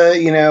with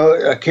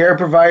a care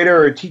provider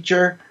or a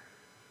teacher,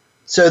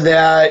 so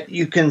that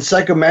you can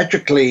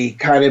psychometrically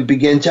kind of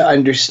begin to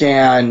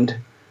understand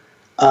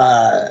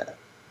what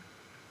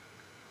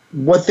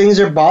things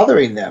are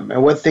bothering them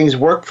and what things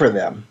work for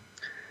them.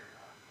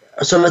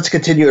 So let's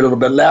continue a little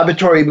bit.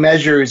 Laboratory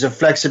measures of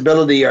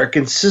flexibility are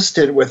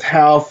consistent with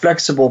how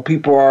flexible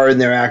people are in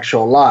their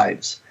actual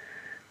lives.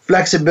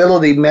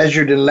 Flexibility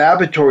measured in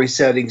laboratory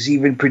settings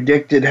even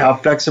predicted how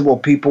flexible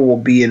people will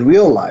be in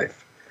real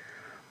life.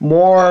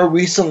 More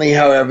recently,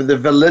 however, the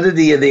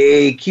validity of the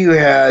AAQ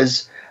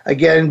has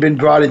again been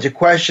brought into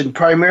question,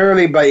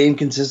 primarily by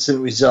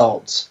inconsistent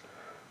results.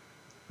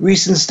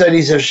 Recent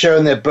studies have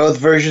shown that both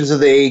versions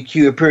of the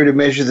AAQ appear to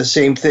measure the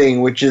same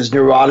thing, which is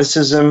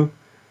neuroticism,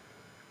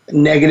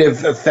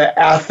 negative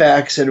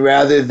affects, and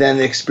rather than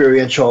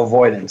experiential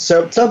avoidance.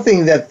 So it's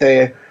something that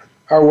they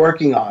are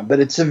working on, but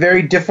it's a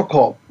very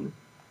difficult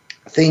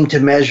thing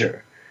to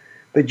measure.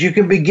 But you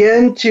can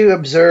begin to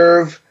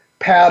observe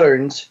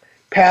patterns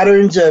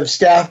of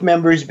staff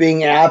members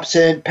being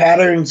absent,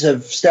 patterns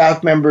of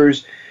staff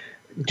members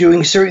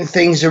doing certain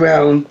things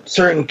around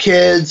certain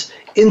kids,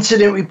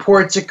 incident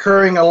reports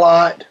occurring a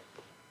lot.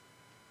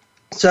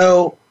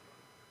 So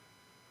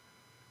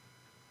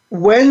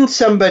when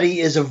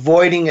somebody is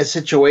avoiding a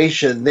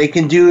situation, they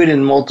can do it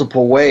in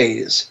multiple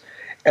ways,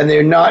 and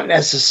they're not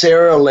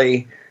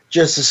necessarily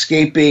just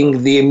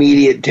escaping the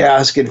immediate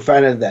task in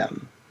front of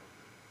them.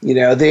 You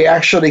know, they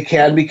actually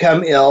can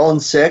become ill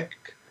and sick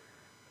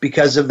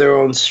because of their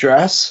own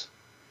stress,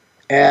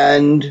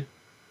 and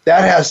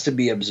that has to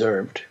be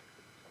observed.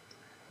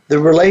 The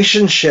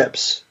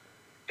relationships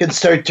can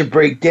start to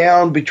break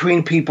down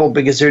between people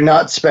because they're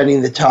not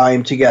spending the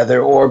time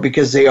together or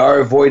because they are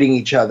avoiding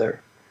each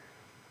other.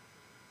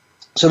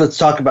 So let's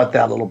talk about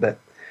that a little bit.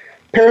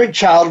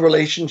 Parent-child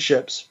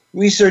relationships.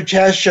 Research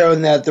has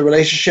shown that the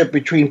relationship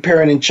between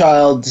parent and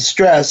child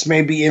distress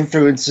may be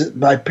influenced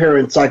by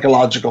parent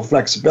psychological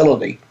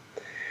flexibility.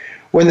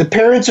 When the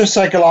parents are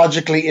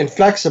psychologically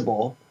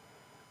inflexible,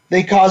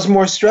 they cause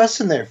more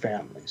stress in their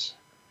families.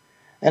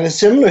 And a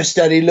similar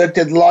study looked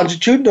at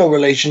longitudinal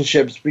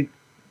relationships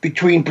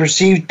between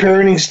perceived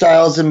parenting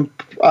styles and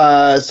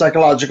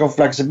psychological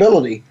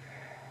flexibility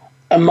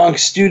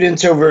amongst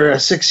students over a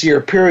 6-year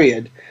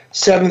period,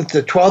 7th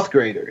to 12th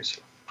graders.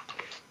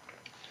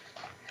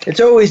 It's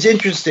always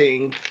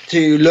interesting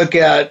to look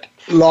at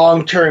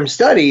long-term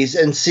studies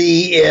and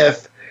see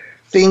if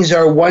things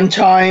are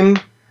one-time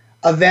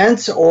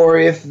events or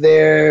if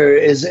there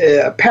is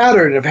a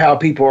pattern of how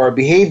people are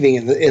behaving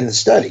in the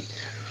study.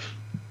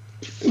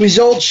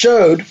 Results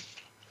showed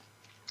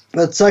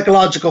that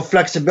psychological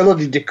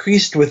flexibility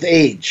decreased with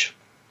age,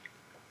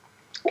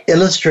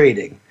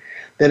 illustrating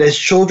that as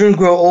children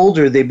grow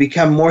older, they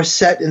become more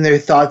set in their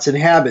thoughts and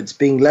habits,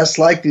 being less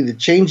likely to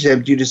change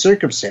them due to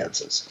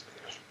circumstances.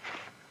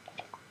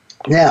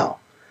 Now,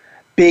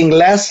 being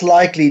less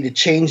likely to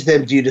change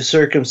them due to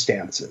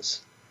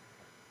circumstances,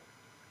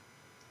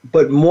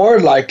 but more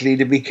likely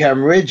to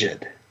become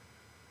rigid.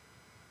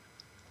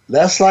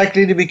 Less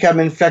likely to become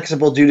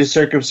inflexible due to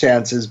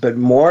circumstances, but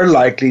more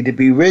likely to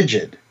be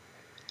rigid.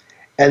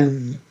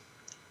 And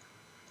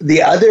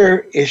the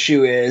other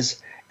issue is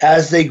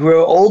as they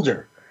grow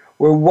older,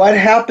 where what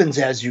happens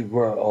as you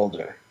grow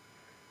older?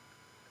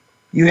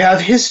 You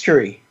have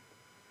history.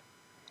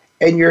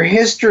 And your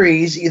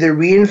histories either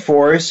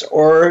reinforce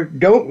or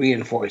don't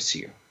reinforce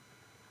you.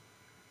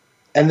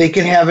 And they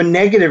can have a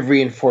negative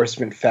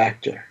reinforcement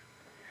factor.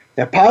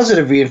 Now,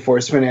 positive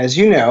reinforcement, as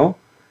you know,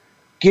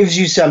 gives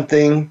you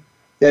something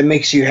that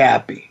makes you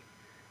happy.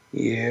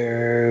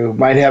 You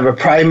might have a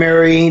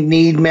primary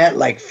need met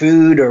like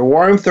food or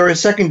warmth, or a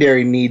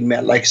secondary need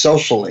met like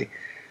socially.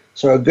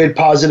 So a good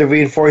positive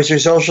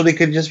reinforcer socially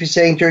could just be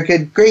saying to your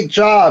kid, "Great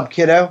job,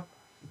 kiddo."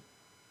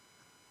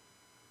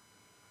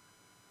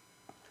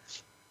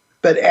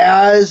 But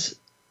as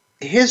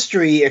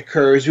history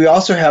occurs, we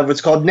also have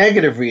what's called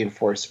negative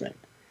reinforcement.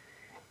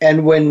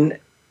 And when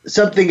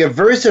something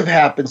aversive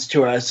happens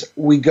to us,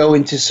 we go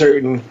into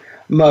certain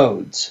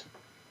modes.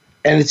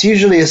 And it's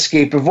usually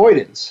escape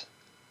avoidance.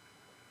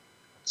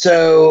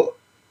 So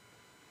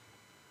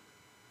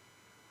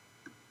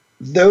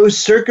those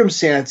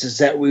circumstances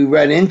that we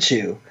run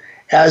into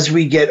as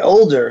we get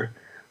older,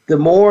 the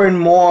more and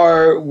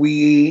more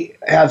we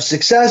have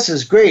success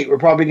is great. We're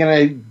probably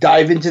going to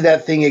dive into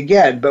that thing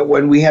again. But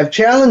when we have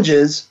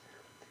challenges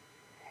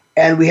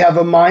and we have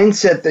a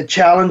mindset that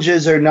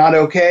challenges are not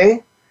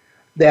okay,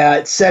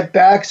 that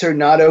setbacks are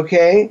not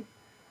okay,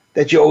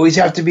 that you always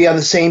have to be on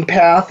the same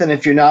path, and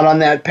if you're not on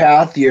that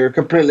path, you're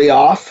completely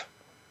off,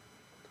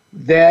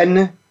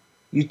 then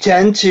you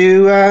tend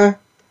to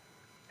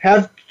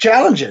have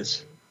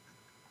challenges.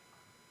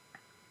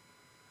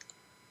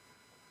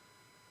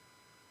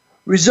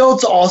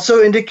 Results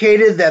also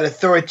indicated that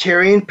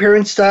authoritarian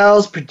parent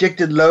styles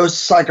predicted low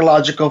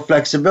psychological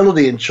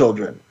flexibility in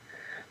children.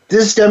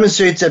 This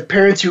demonstrates that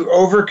parents who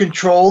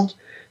over-controlled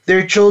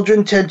their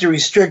children tend to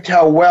restrict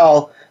how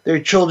well their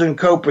children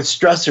cope with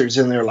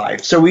stressors in their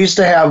life. So we used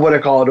to have what I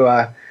call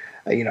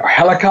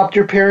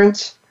helicopter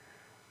parents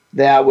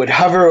that would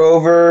hover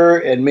over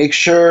and make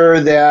sure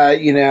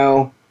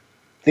that,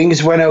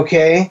 things went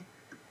okay.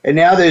 And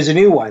now there's a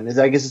new one.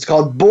 I guess it's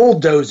called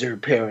bulldozer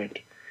parent,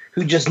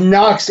 who just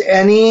knocks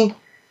any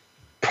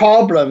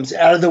problems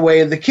out of the way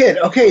of the kid.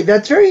 Okay,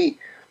 that's very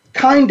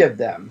kind of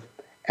them.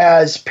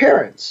 as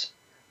parents,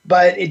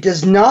 but it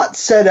does not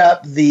set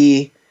up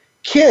the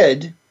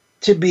kid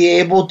to be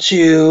able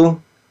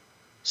to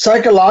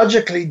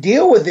psychologically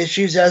deal with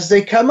issues as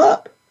they come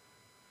up.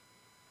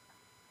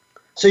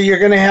 So you're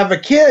going to have a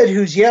kid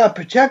who's,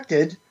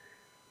 protected,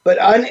 but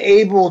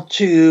unable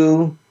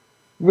to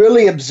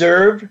really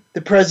observe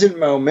the present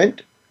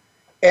moment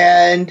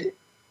and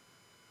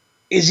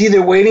is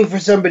either waiting for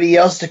somebody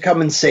else to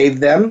come and save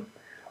them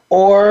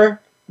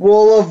or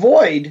will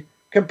avoid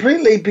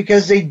completely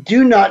because they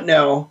do not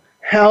know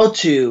how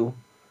to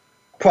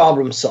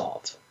problem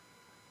solve.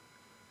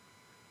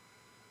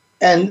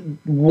 And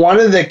one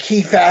of the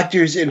key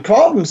factors in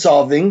problem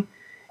solving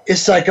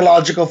is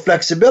psychological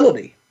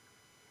flexibility.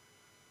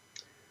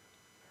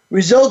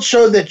 Results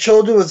showed that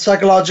children with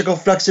psychological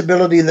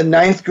flexibility in the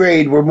 9th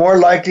grade were more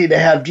likely to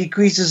have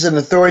decreases in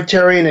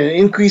authoritarian and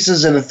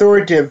increases in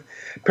authoritative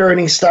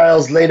parenting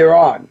styles later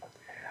on.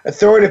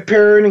 Authoritative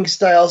parenting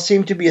styles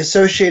seem to be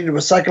associated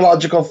with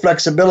psychological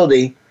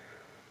flexibility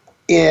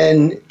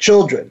in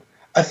children.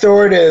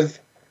 Authoritative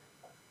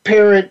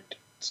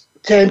parents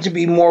tend to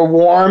be more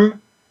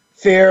warm,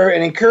 fair,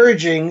 and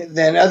encouraging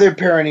than other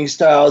parenting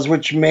styles,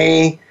 which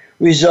may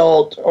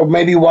result, or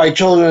maybe why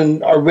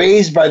children are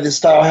raised by this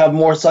style have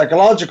more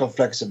psychological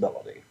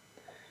flexibility.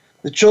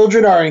 The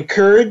children are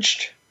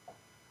encouraged.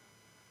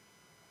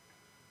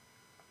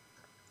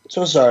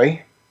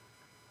 Children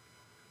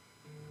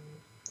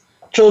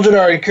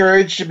are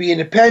encouraged to be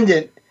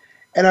independent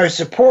and are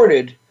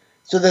supported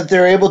so that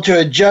they're able to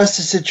adjust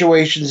to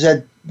situations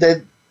that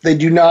they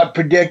do not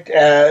predict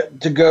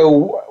to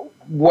go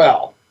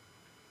well.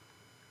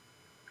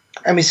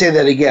 Let me say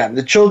that again.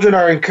 The children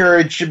are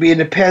encouraged to be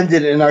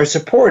independent and are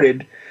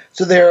supported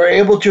so they are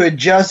able to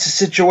adjust to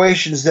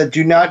situations that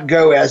do not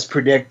go as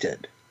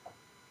predicted.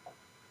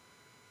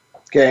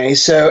 Okay,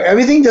 so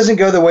everything doesn't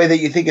go the way that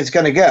you think it's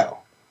going to go.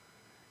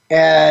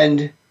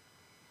 And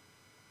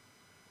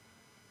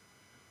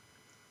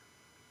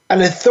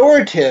an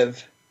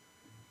authoritative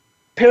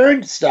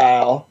parent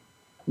style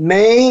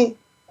may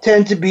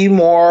tend to be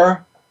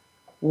more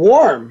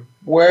warm,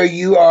 where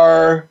you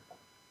are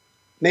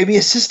maybe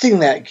assisting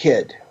that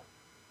kid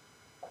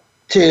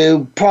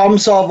to problem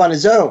solve on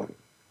his own.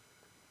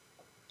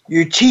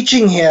 You're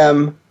teaching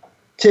him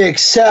to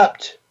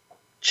accept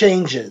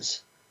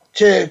changes,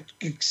 to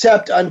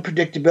accept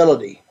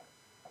unpredictability.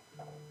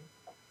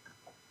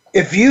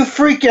 If you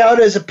freak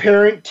out as a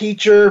parent,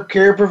 teacher,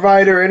 care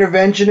provider,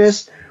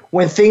 interventionist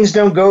when things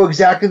don't go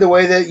exactly the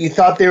way that you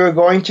thought they were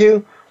going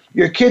to,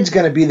 your kid's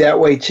going to be that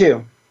way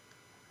too.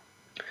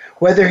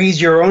 Whether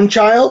he's your own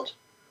child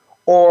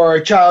or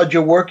a child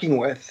you're working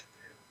with,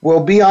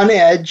 will be on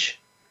edge,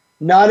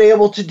 not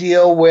able to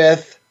deal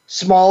with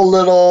small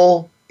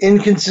little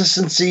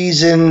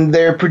inconsistencies in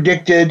their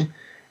predicted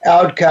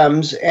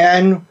outcomes,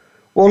 and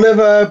will live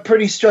a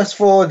pretty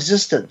stressful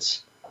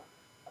existence.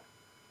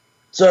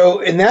 So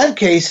in that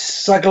case,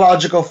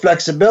 psychological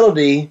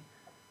flexibility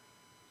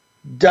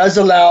does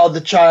allow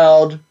the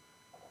child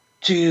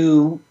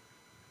to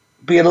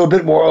be a little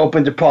bit more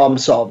open to problem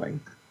solving.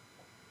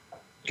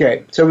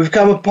 Okay, so we've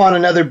come upon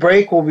another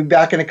break. We'll be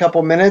back in a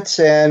couple minutes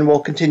and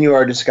we'll continue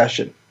our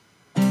discussion.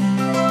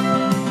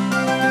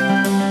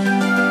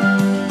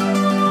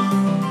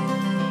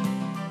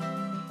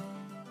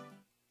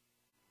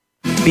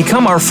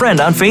 Become our friend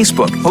on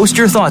Facebook. Post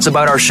your thoughts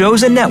about our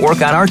shows and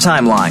network on our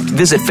timeline.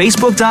 Visit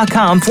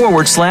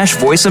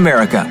facebook.com/Voice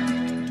America.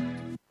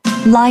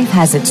 Life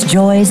has its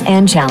joys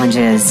and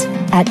challenges.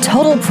 At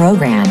Total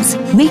Programs,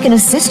 we can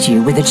assist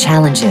you with the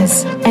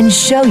challenges and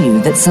show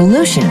you that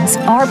solutions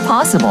are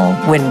possible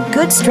when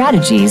good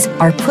strategies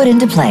are put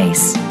into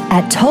place.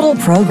 At Total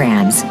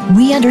Programs,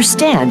 we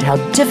understand how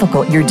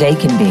difficult your day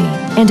can be,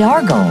 and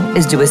our goal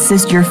is to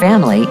assist your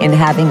family in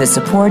having the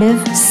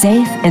supportive,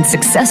 safe, and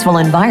successful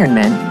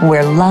environment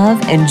where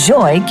love and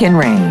joy can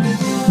reign.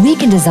 We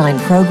can design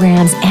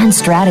programs and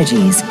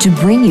strategies to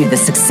bring you the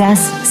success,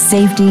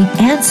 safety,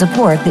 and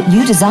support that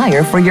you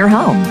desire for your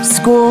home,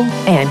 school,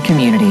 and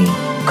community.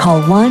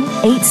 Call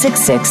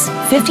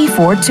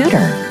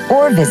 1-866-54-TUTOR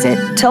or visit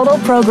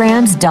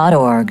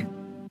totalprograms.org.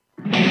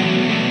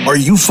 Are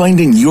you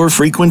finding your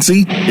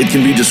frequency? It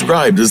can be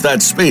described as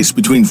that space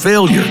between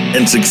failure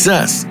and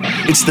success.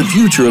 It's the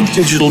future of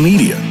digital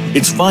media.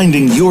 It's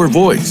finding your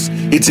voice.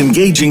 It's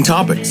engaging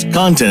topics,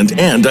 content,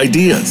 and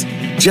ideas.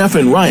 Jeff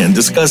and Ryan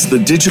discuss the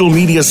digital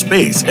media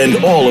space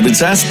and all of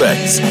its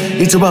aspects.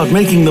 It's about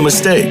making the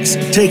mistakes,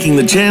 taking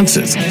the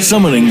chances,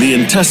 summoning the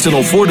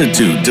intestinal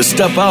fortitude to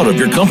step out of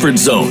your comfort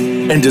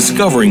zone, and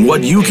discovering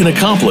what you can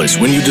accomplish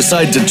when you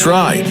decide to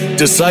try,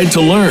 decide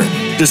to learn,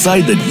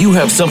 decide that you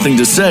have something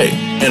to say,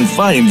 and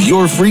find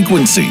your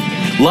frequency.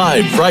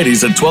 Live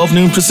Fridays at 12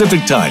 noon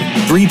Pacific Time,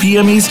 3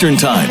 p.m. Eastern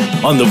Time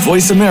on the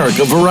Voice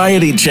America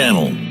Variety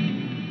Channel.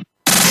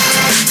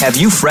 Have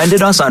you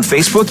friended us on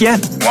Facebook yet?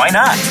 Why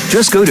not?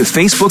 Just go to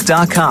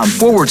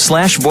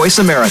facebook.com/Voice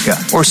America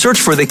or search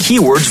for the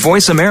keywords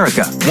Voice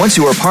America. Once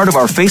you are part of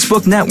our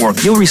Facebook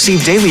network, you'll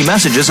receive daily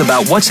messages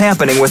about what's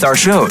happening with our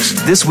shows,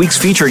 this week's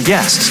featured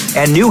guests,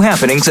 and new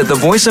happenings at the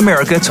Voice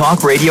America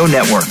Talk Radio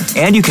Network.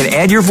 And you can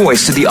add your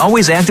voice to the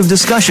always active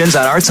discussions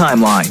on our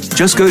timeline.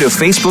 Just go to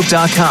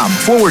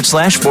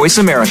facebook.com/Voice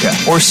America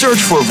or search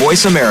for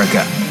Voice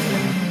America.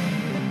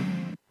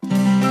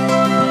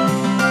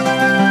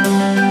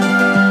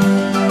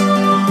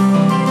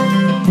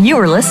 You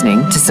are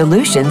listening to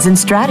Solutions and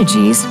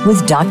Strategies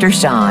with Dr.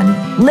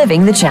 Sean,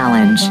 Living the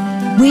Challenge.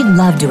 We'd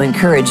love to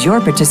encourage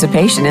your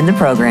participation in the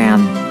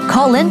program.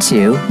 Call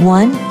into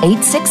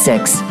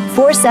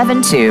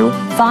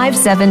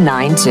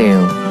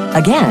 1-866-472-5792.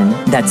 Again,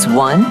 that's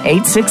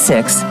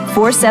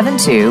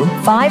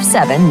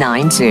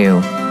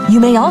 1-866-472-5792. You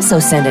may also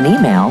send an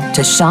email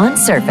to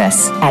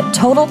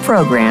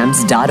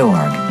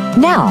seansurface@totalprograms.org.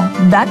 Now,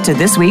 back to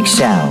this week's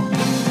show.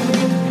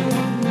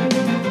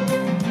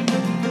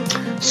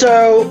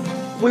 So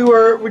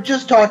we're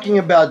just talking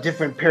about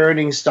different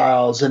parenting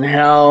styles and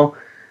how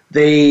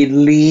they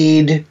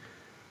lead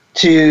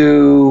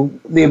to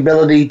the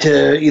ability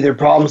to either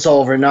problem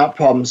solve or not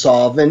problem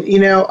solve. And,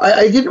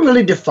 I didn't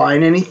really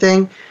define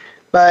anything,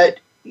 but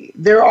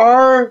there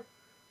are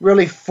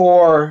really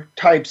 4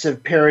 types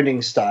of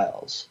parenting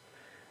styles.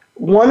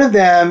 One of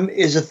them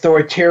is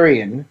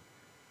authoritarian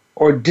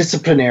or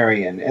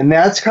disciplinarian, and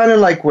that's kind of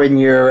like when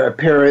you're a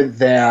parent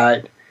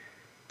that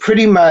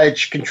pretty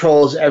much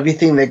controls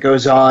everything that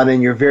goes on,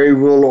 and you're very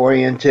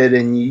rule-oriented,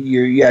 and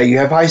you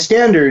have high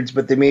standards,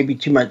 but they may be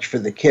too much for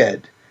the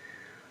kid.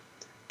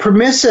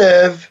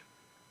 Permissive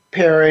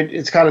parent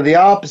is kind of the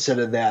opposite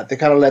of that. They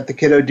kind of let the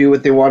kiddo do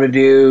what they want to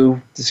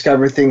do,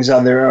 discover things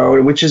on their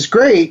own, which is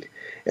great.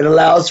 It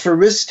allows for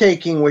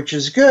risk-taking, which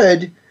is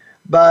good,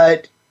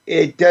 but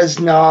it does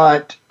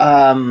not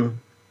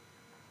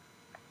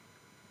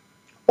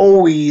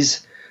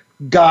always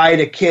guide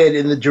a kid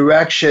in the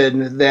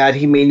direction that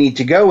he may need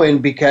to go in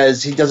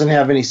because he doesn't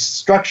have any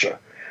structure.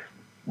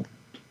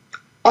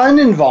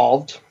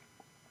 Uninvolved,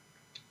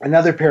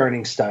 another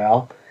parenting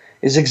style,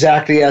 is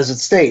exactly as it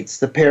states.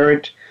 The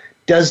parent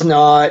does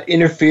not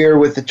interfere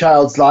with the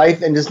child's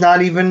life and does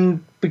not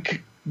even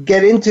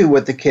get into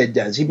what the kid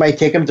does. He might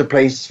take him from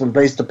place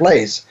to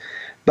place,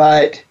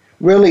 but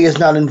really is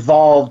not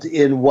involved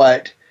in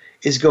what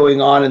is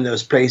going on in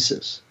those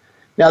places.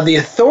 Now, the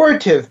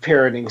authoritative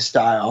parenting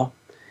style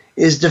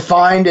is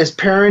defined as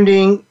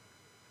parenting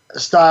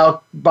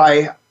style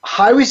by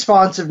high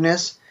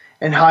responsiveness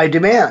and high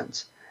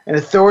demands. An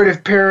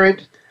authoritative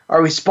parent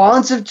are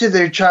responsive to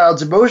their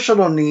child's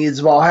emotional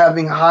needs while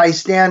having high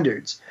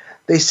standards.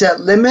 They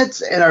set limits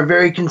and are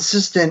very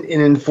consistent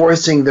in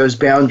enforcing those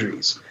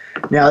boundaries.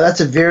 Now, that's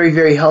a very,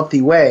 very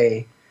healthy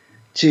way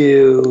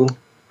to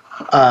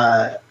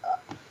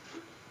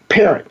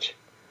parent.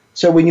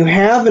 So when you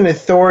have an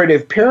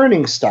authoritative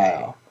parenting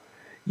style,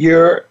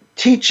 you're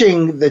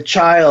teaching the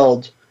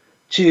child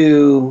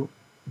to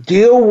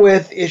deal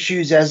with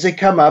issues as they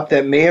come up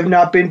that may have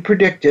not been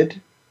predicted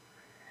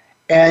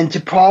and to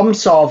problem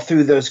solve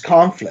through those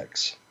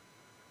conflicts.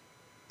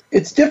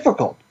 It's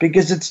difficult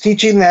because it's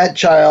teaching that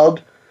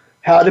child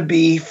how to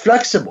be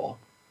flexible.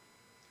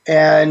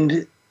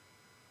 And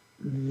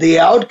the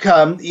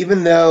outcome,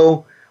 even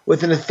though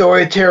with an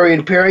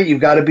authoritarian parent,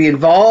 you've got to be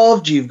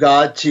involved,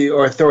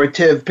 or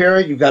authoritative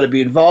parent, you've got to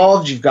be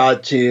involved, you've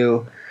got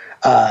to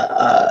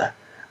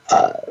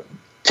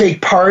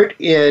take part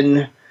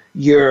in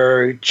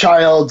your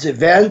child's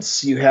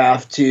events. You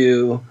have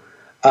to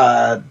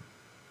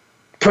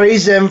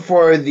praise them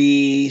for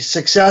the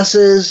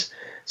successes,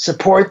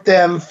 support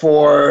them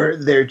for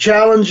their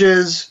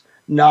challenges,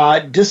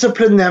 not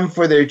discipline them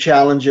for their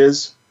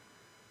challenges.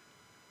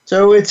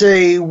 So it's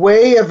a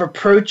way of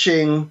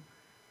approaching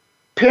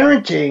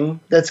parenting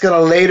that's going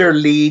to later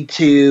lead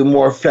to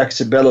more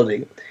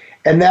flexibility.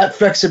 And that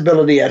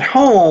flexibility at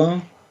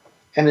home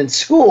and in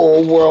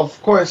school will, of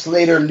course,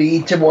 later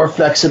lead to more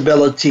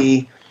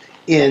flexibility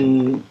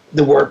in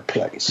the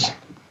workplace.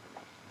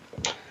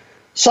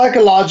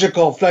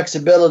 Psychological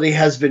flexibility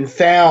has been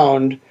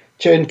found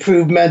to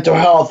improve mental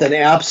health and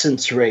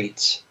absence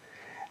rates.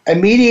 A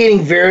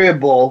mediating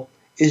variable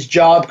is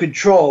job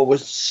control,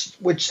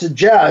 which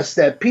suggests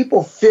that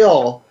people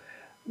feel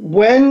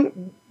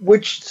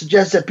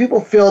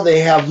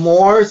they have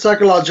more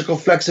psychological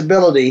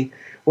flexibility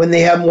when they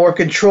have more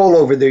control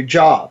over their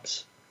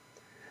jobs.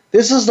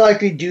 This is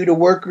likely due to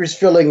workers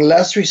feeling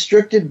less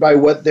restricted by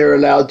what they're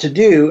allowed to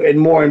do and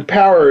more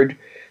empowered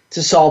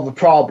to solve a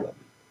problem.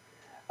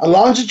 A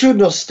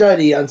longitudinal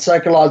study on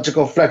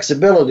psychological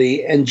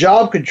flexibility and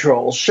job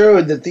control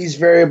showed that these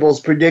variables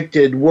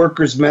predicted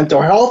workers'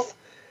 mental health,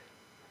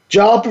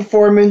 job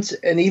performance,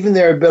 and even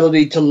their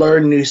ability to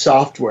learn new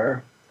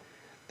software.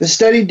 The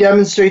study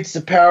demonstrates the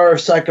power of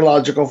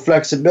psychological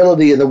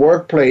flexibility in the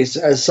workplace,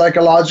 as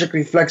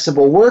psychologically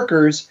flexible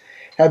workers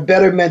have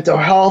better mental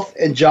health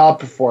and job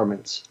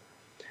performance.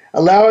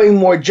 Allowing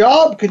more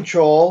job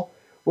control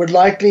would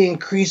likely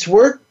increase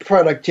work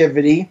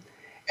productivity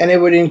and it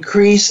would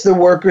increase the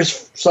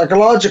worker's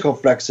psychological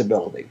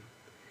flexibility.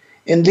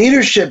 In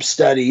leadership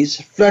studies,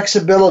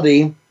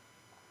 flexibility,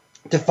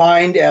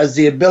 defined as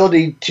the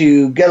ability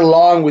to get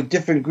along with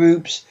different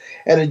groups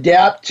and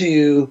adapt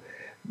to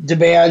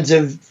demands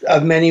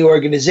of many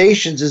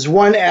organizations, is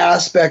one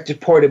aspect of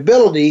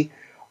portability,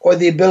 or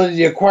the ability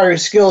to acquire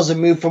skills and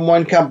move from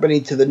one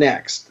company to the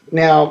next.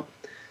 Now,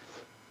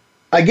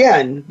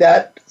 again,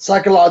 that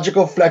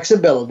psychological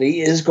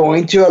flexibility is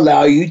going to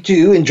allow you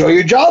to enjoy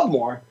your job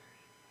more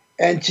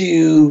and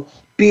to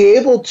be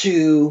able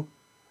to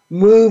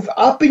move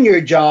up in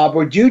your job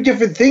or do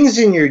different things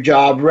in your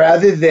job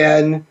rather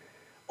than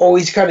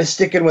always kind of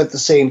sticking with the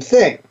same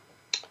thing.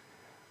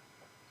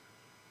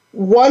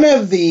 One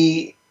of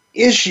the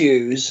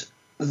issues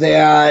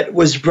that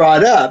was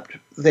brought up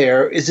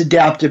there is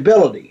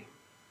adaptability.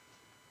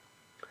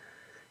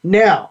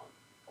 Now,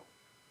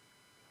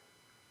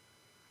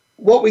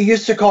 what we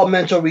used to call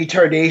mental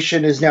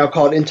retardation is now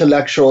called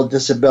intellectual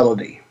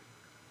disability.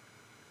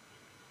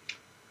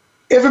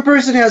 If a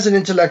person has an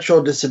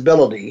intellectual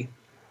disability,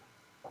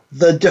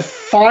 the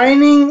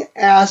defining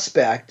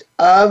aspect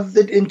of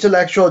the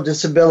intellectual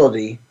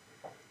disability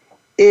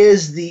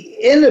is the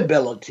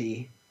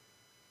inability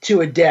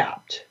to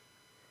adapt.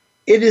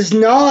 It is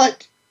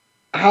not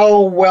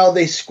how well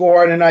they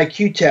score on an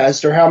IQ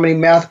test or how many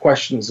math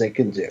questions they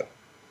can do.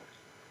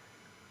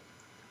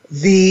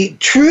 The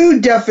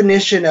true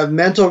definition of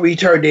mental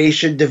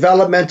retardation,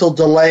 developmental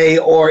delay,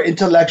 or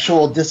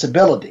intellectual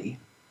disability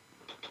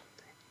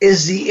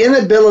is the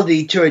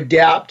inability to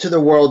adapt to the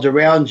world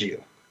around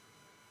you.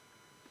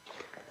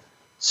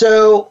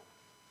 So,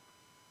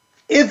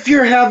 if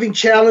you're having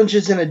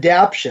challenges in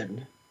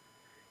adaptation,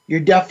 you're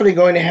definitely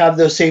going to have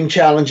those same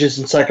challenges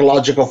in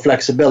psychological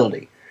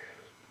flexibility.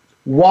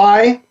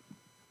 Why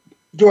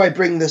do I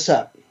bring this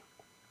up?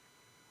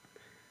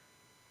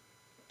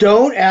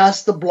 Don't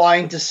ask the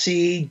blind to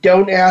see.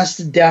 Don't ask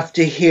the deaf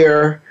to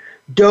hear.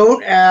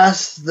 Don't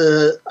ask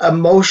the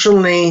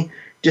emotionally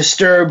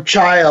disturbed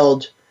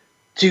child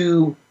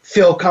to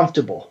feel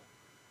comfortable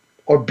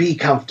or be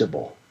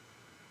comfortable.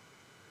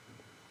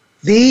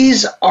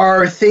 These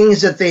are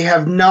things that they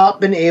have not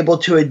been able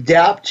to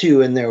adapt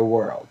to in their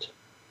world.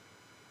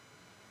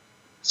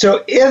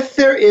 So if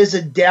there is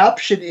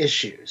adaptation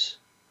issues,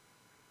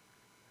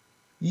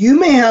 you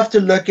may have to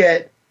look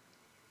at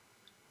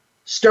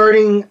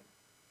starting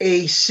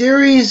a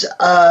series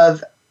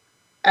of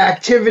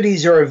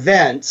activities or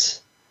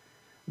events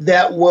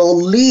that will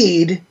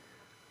lead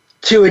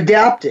to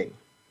adapting.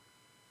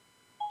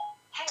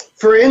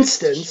 For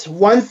instance,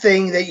 one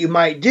thing that you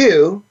might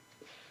do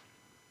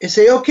is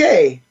say,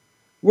 okay,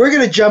 we're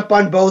going to jump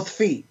on both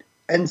feet.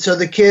 And so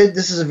the kid,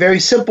 this is a very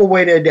simple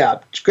way to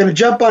adapt. You're going to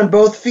jump on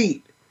both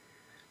feet.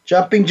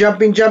 Jumping,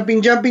 jumping,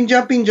 jumping, jumping,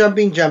 jumping,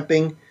 jumping,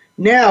 jumping.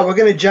 Now we're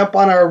going to jump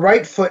on our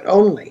right foot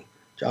only.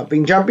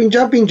 Jumping, jumping,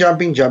 jumping,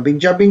 jumping, jumping,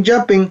 jumping,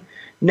 jumping.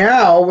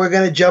 Now we're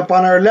going to jump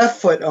on our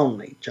left foot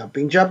only.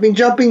 Jumping, jumping,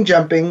 jumping,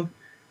 jumping.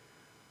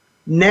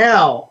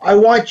 Now I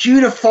want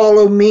you to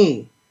follow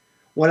me.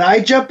 When I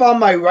jump on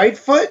my right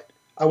foot,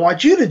 I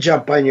want you to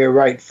jump on your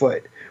right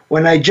foot.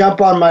 When I jump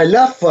on my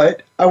left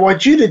foot, I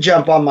want you to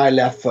jump on my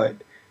left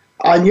foot,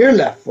 on your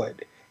left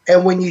foot.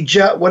 And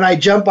when I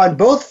jump on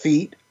both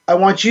feet, I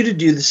want you to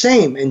do the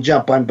same and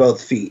jump on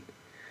both feet.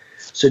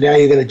 So now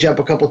you're going to jump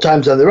a couple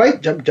times on the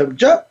right, jump, jump,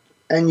 jump,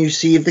 and you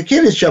see if the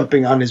kid is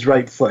jumping on his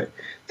right foot.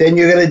 Then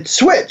you're going to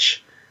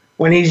switch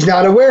when he's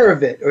not aware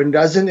of it or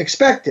doesn't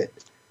expect it.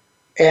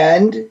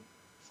 And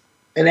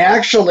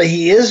actually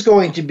he is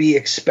going to be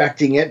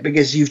expecting it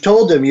because you've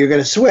told him you're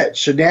going to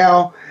switch. So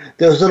now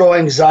those little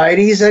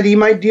anxieties that he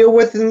might deal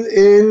with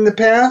in the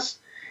past,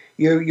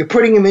 you're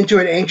putting him into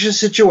an anxious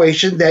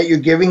situation that you're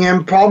giving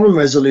him problem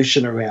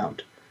resolution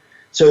around.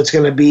 So it's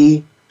going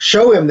to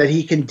show him that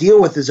he can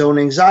deal with his own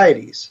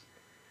anxieties.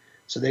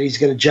 So that he's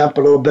going to jump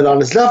a little bit on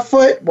his left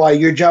foot while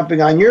you're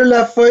jumping on your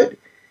left foot,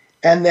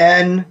 and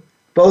then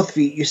both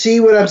feet. You see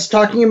what I'm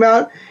talking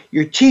about?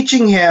 You're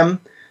teaching him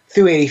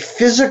through a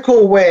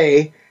physical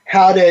way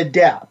how to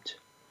adapt.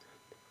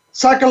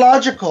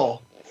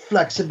 Psychological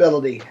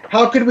flexibility.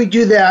 How could we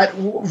do that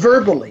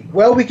verbally?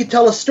 Well, we could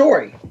tell a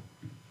story.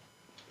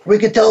 We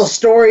could tell a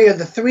story of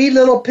the three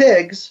little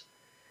pigs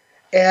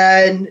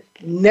and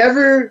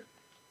never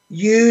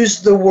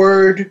use the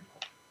word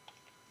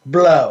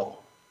blow.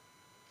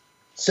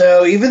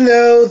 So even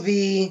though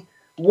the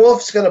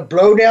wolf's going to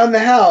blow down the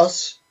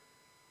house,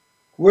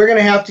 we're going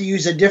to have to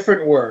use a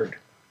different word.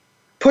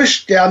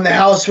 Push down the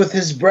house with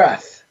his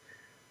breath.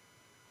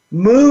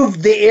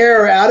 Moved the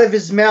air out of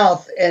his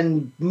mouth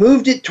and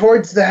moved it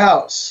towards the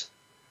house.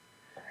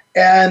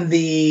 And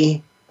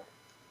the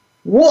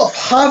wolf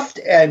huffed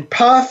and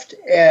puffed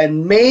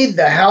and made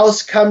the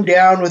house come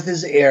down with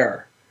his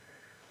air.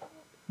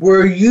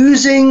 We're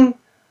using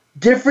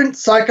different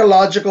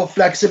psychological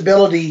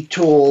flexibility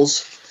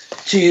tools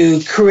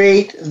to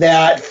create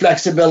that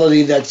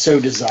flexibility that's so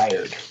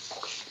desired.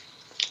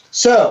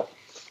 So,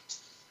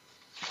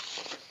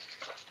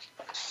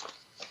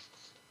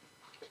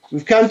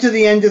 we've come to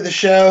the end of the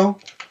show.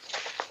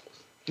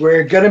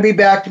 We're going to be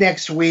back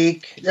next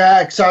week.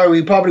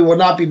 We probably will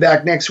not be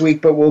back next week,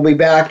 but we'll be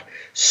back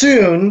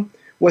soon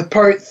with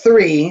part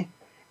 3,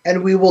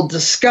 and we will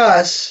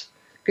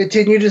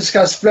continue to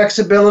discuss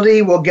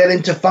flexibility. We'll get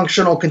into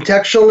functional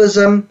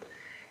contextualism,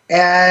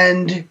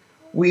 and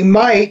we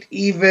might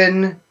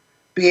even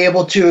be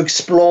able to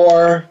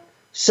explore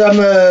some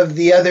of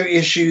the other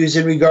issues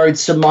in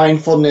regards to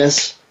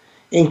mindfulness,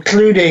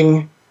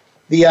 including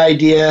the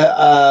idea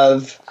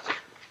of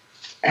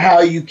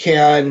how you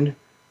can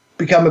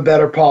become a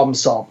better problem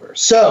solver.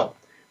 So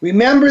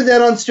remember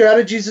that on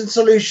Strategies and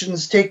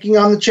Solutions, taking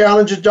on the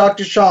challenge of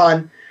Dr.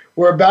 Sean,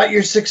 we're about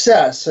your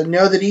success, and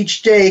know that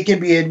each day can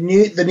be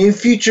the new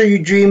future you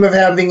dream of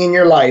having in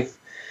your life.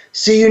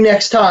 See you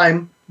next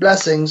time.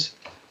 Blessings.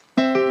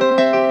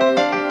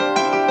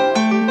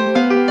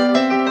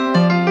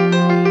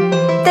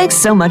 Thanks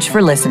so much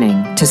for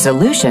listening to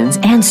Solutions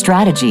and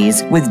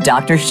Strategies with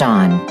Dr.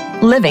 Sean,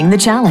 Living the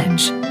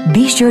Challenge.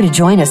 Be sure to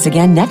join us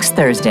again next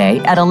Thursday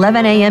at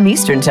 11 a.m.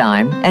 Eastern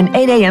Time and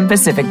 8 a.m.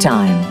 Pacific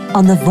Time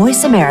on the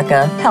Voice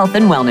America Health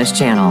and Wellness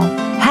Channel.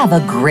 Have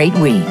a great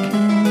week.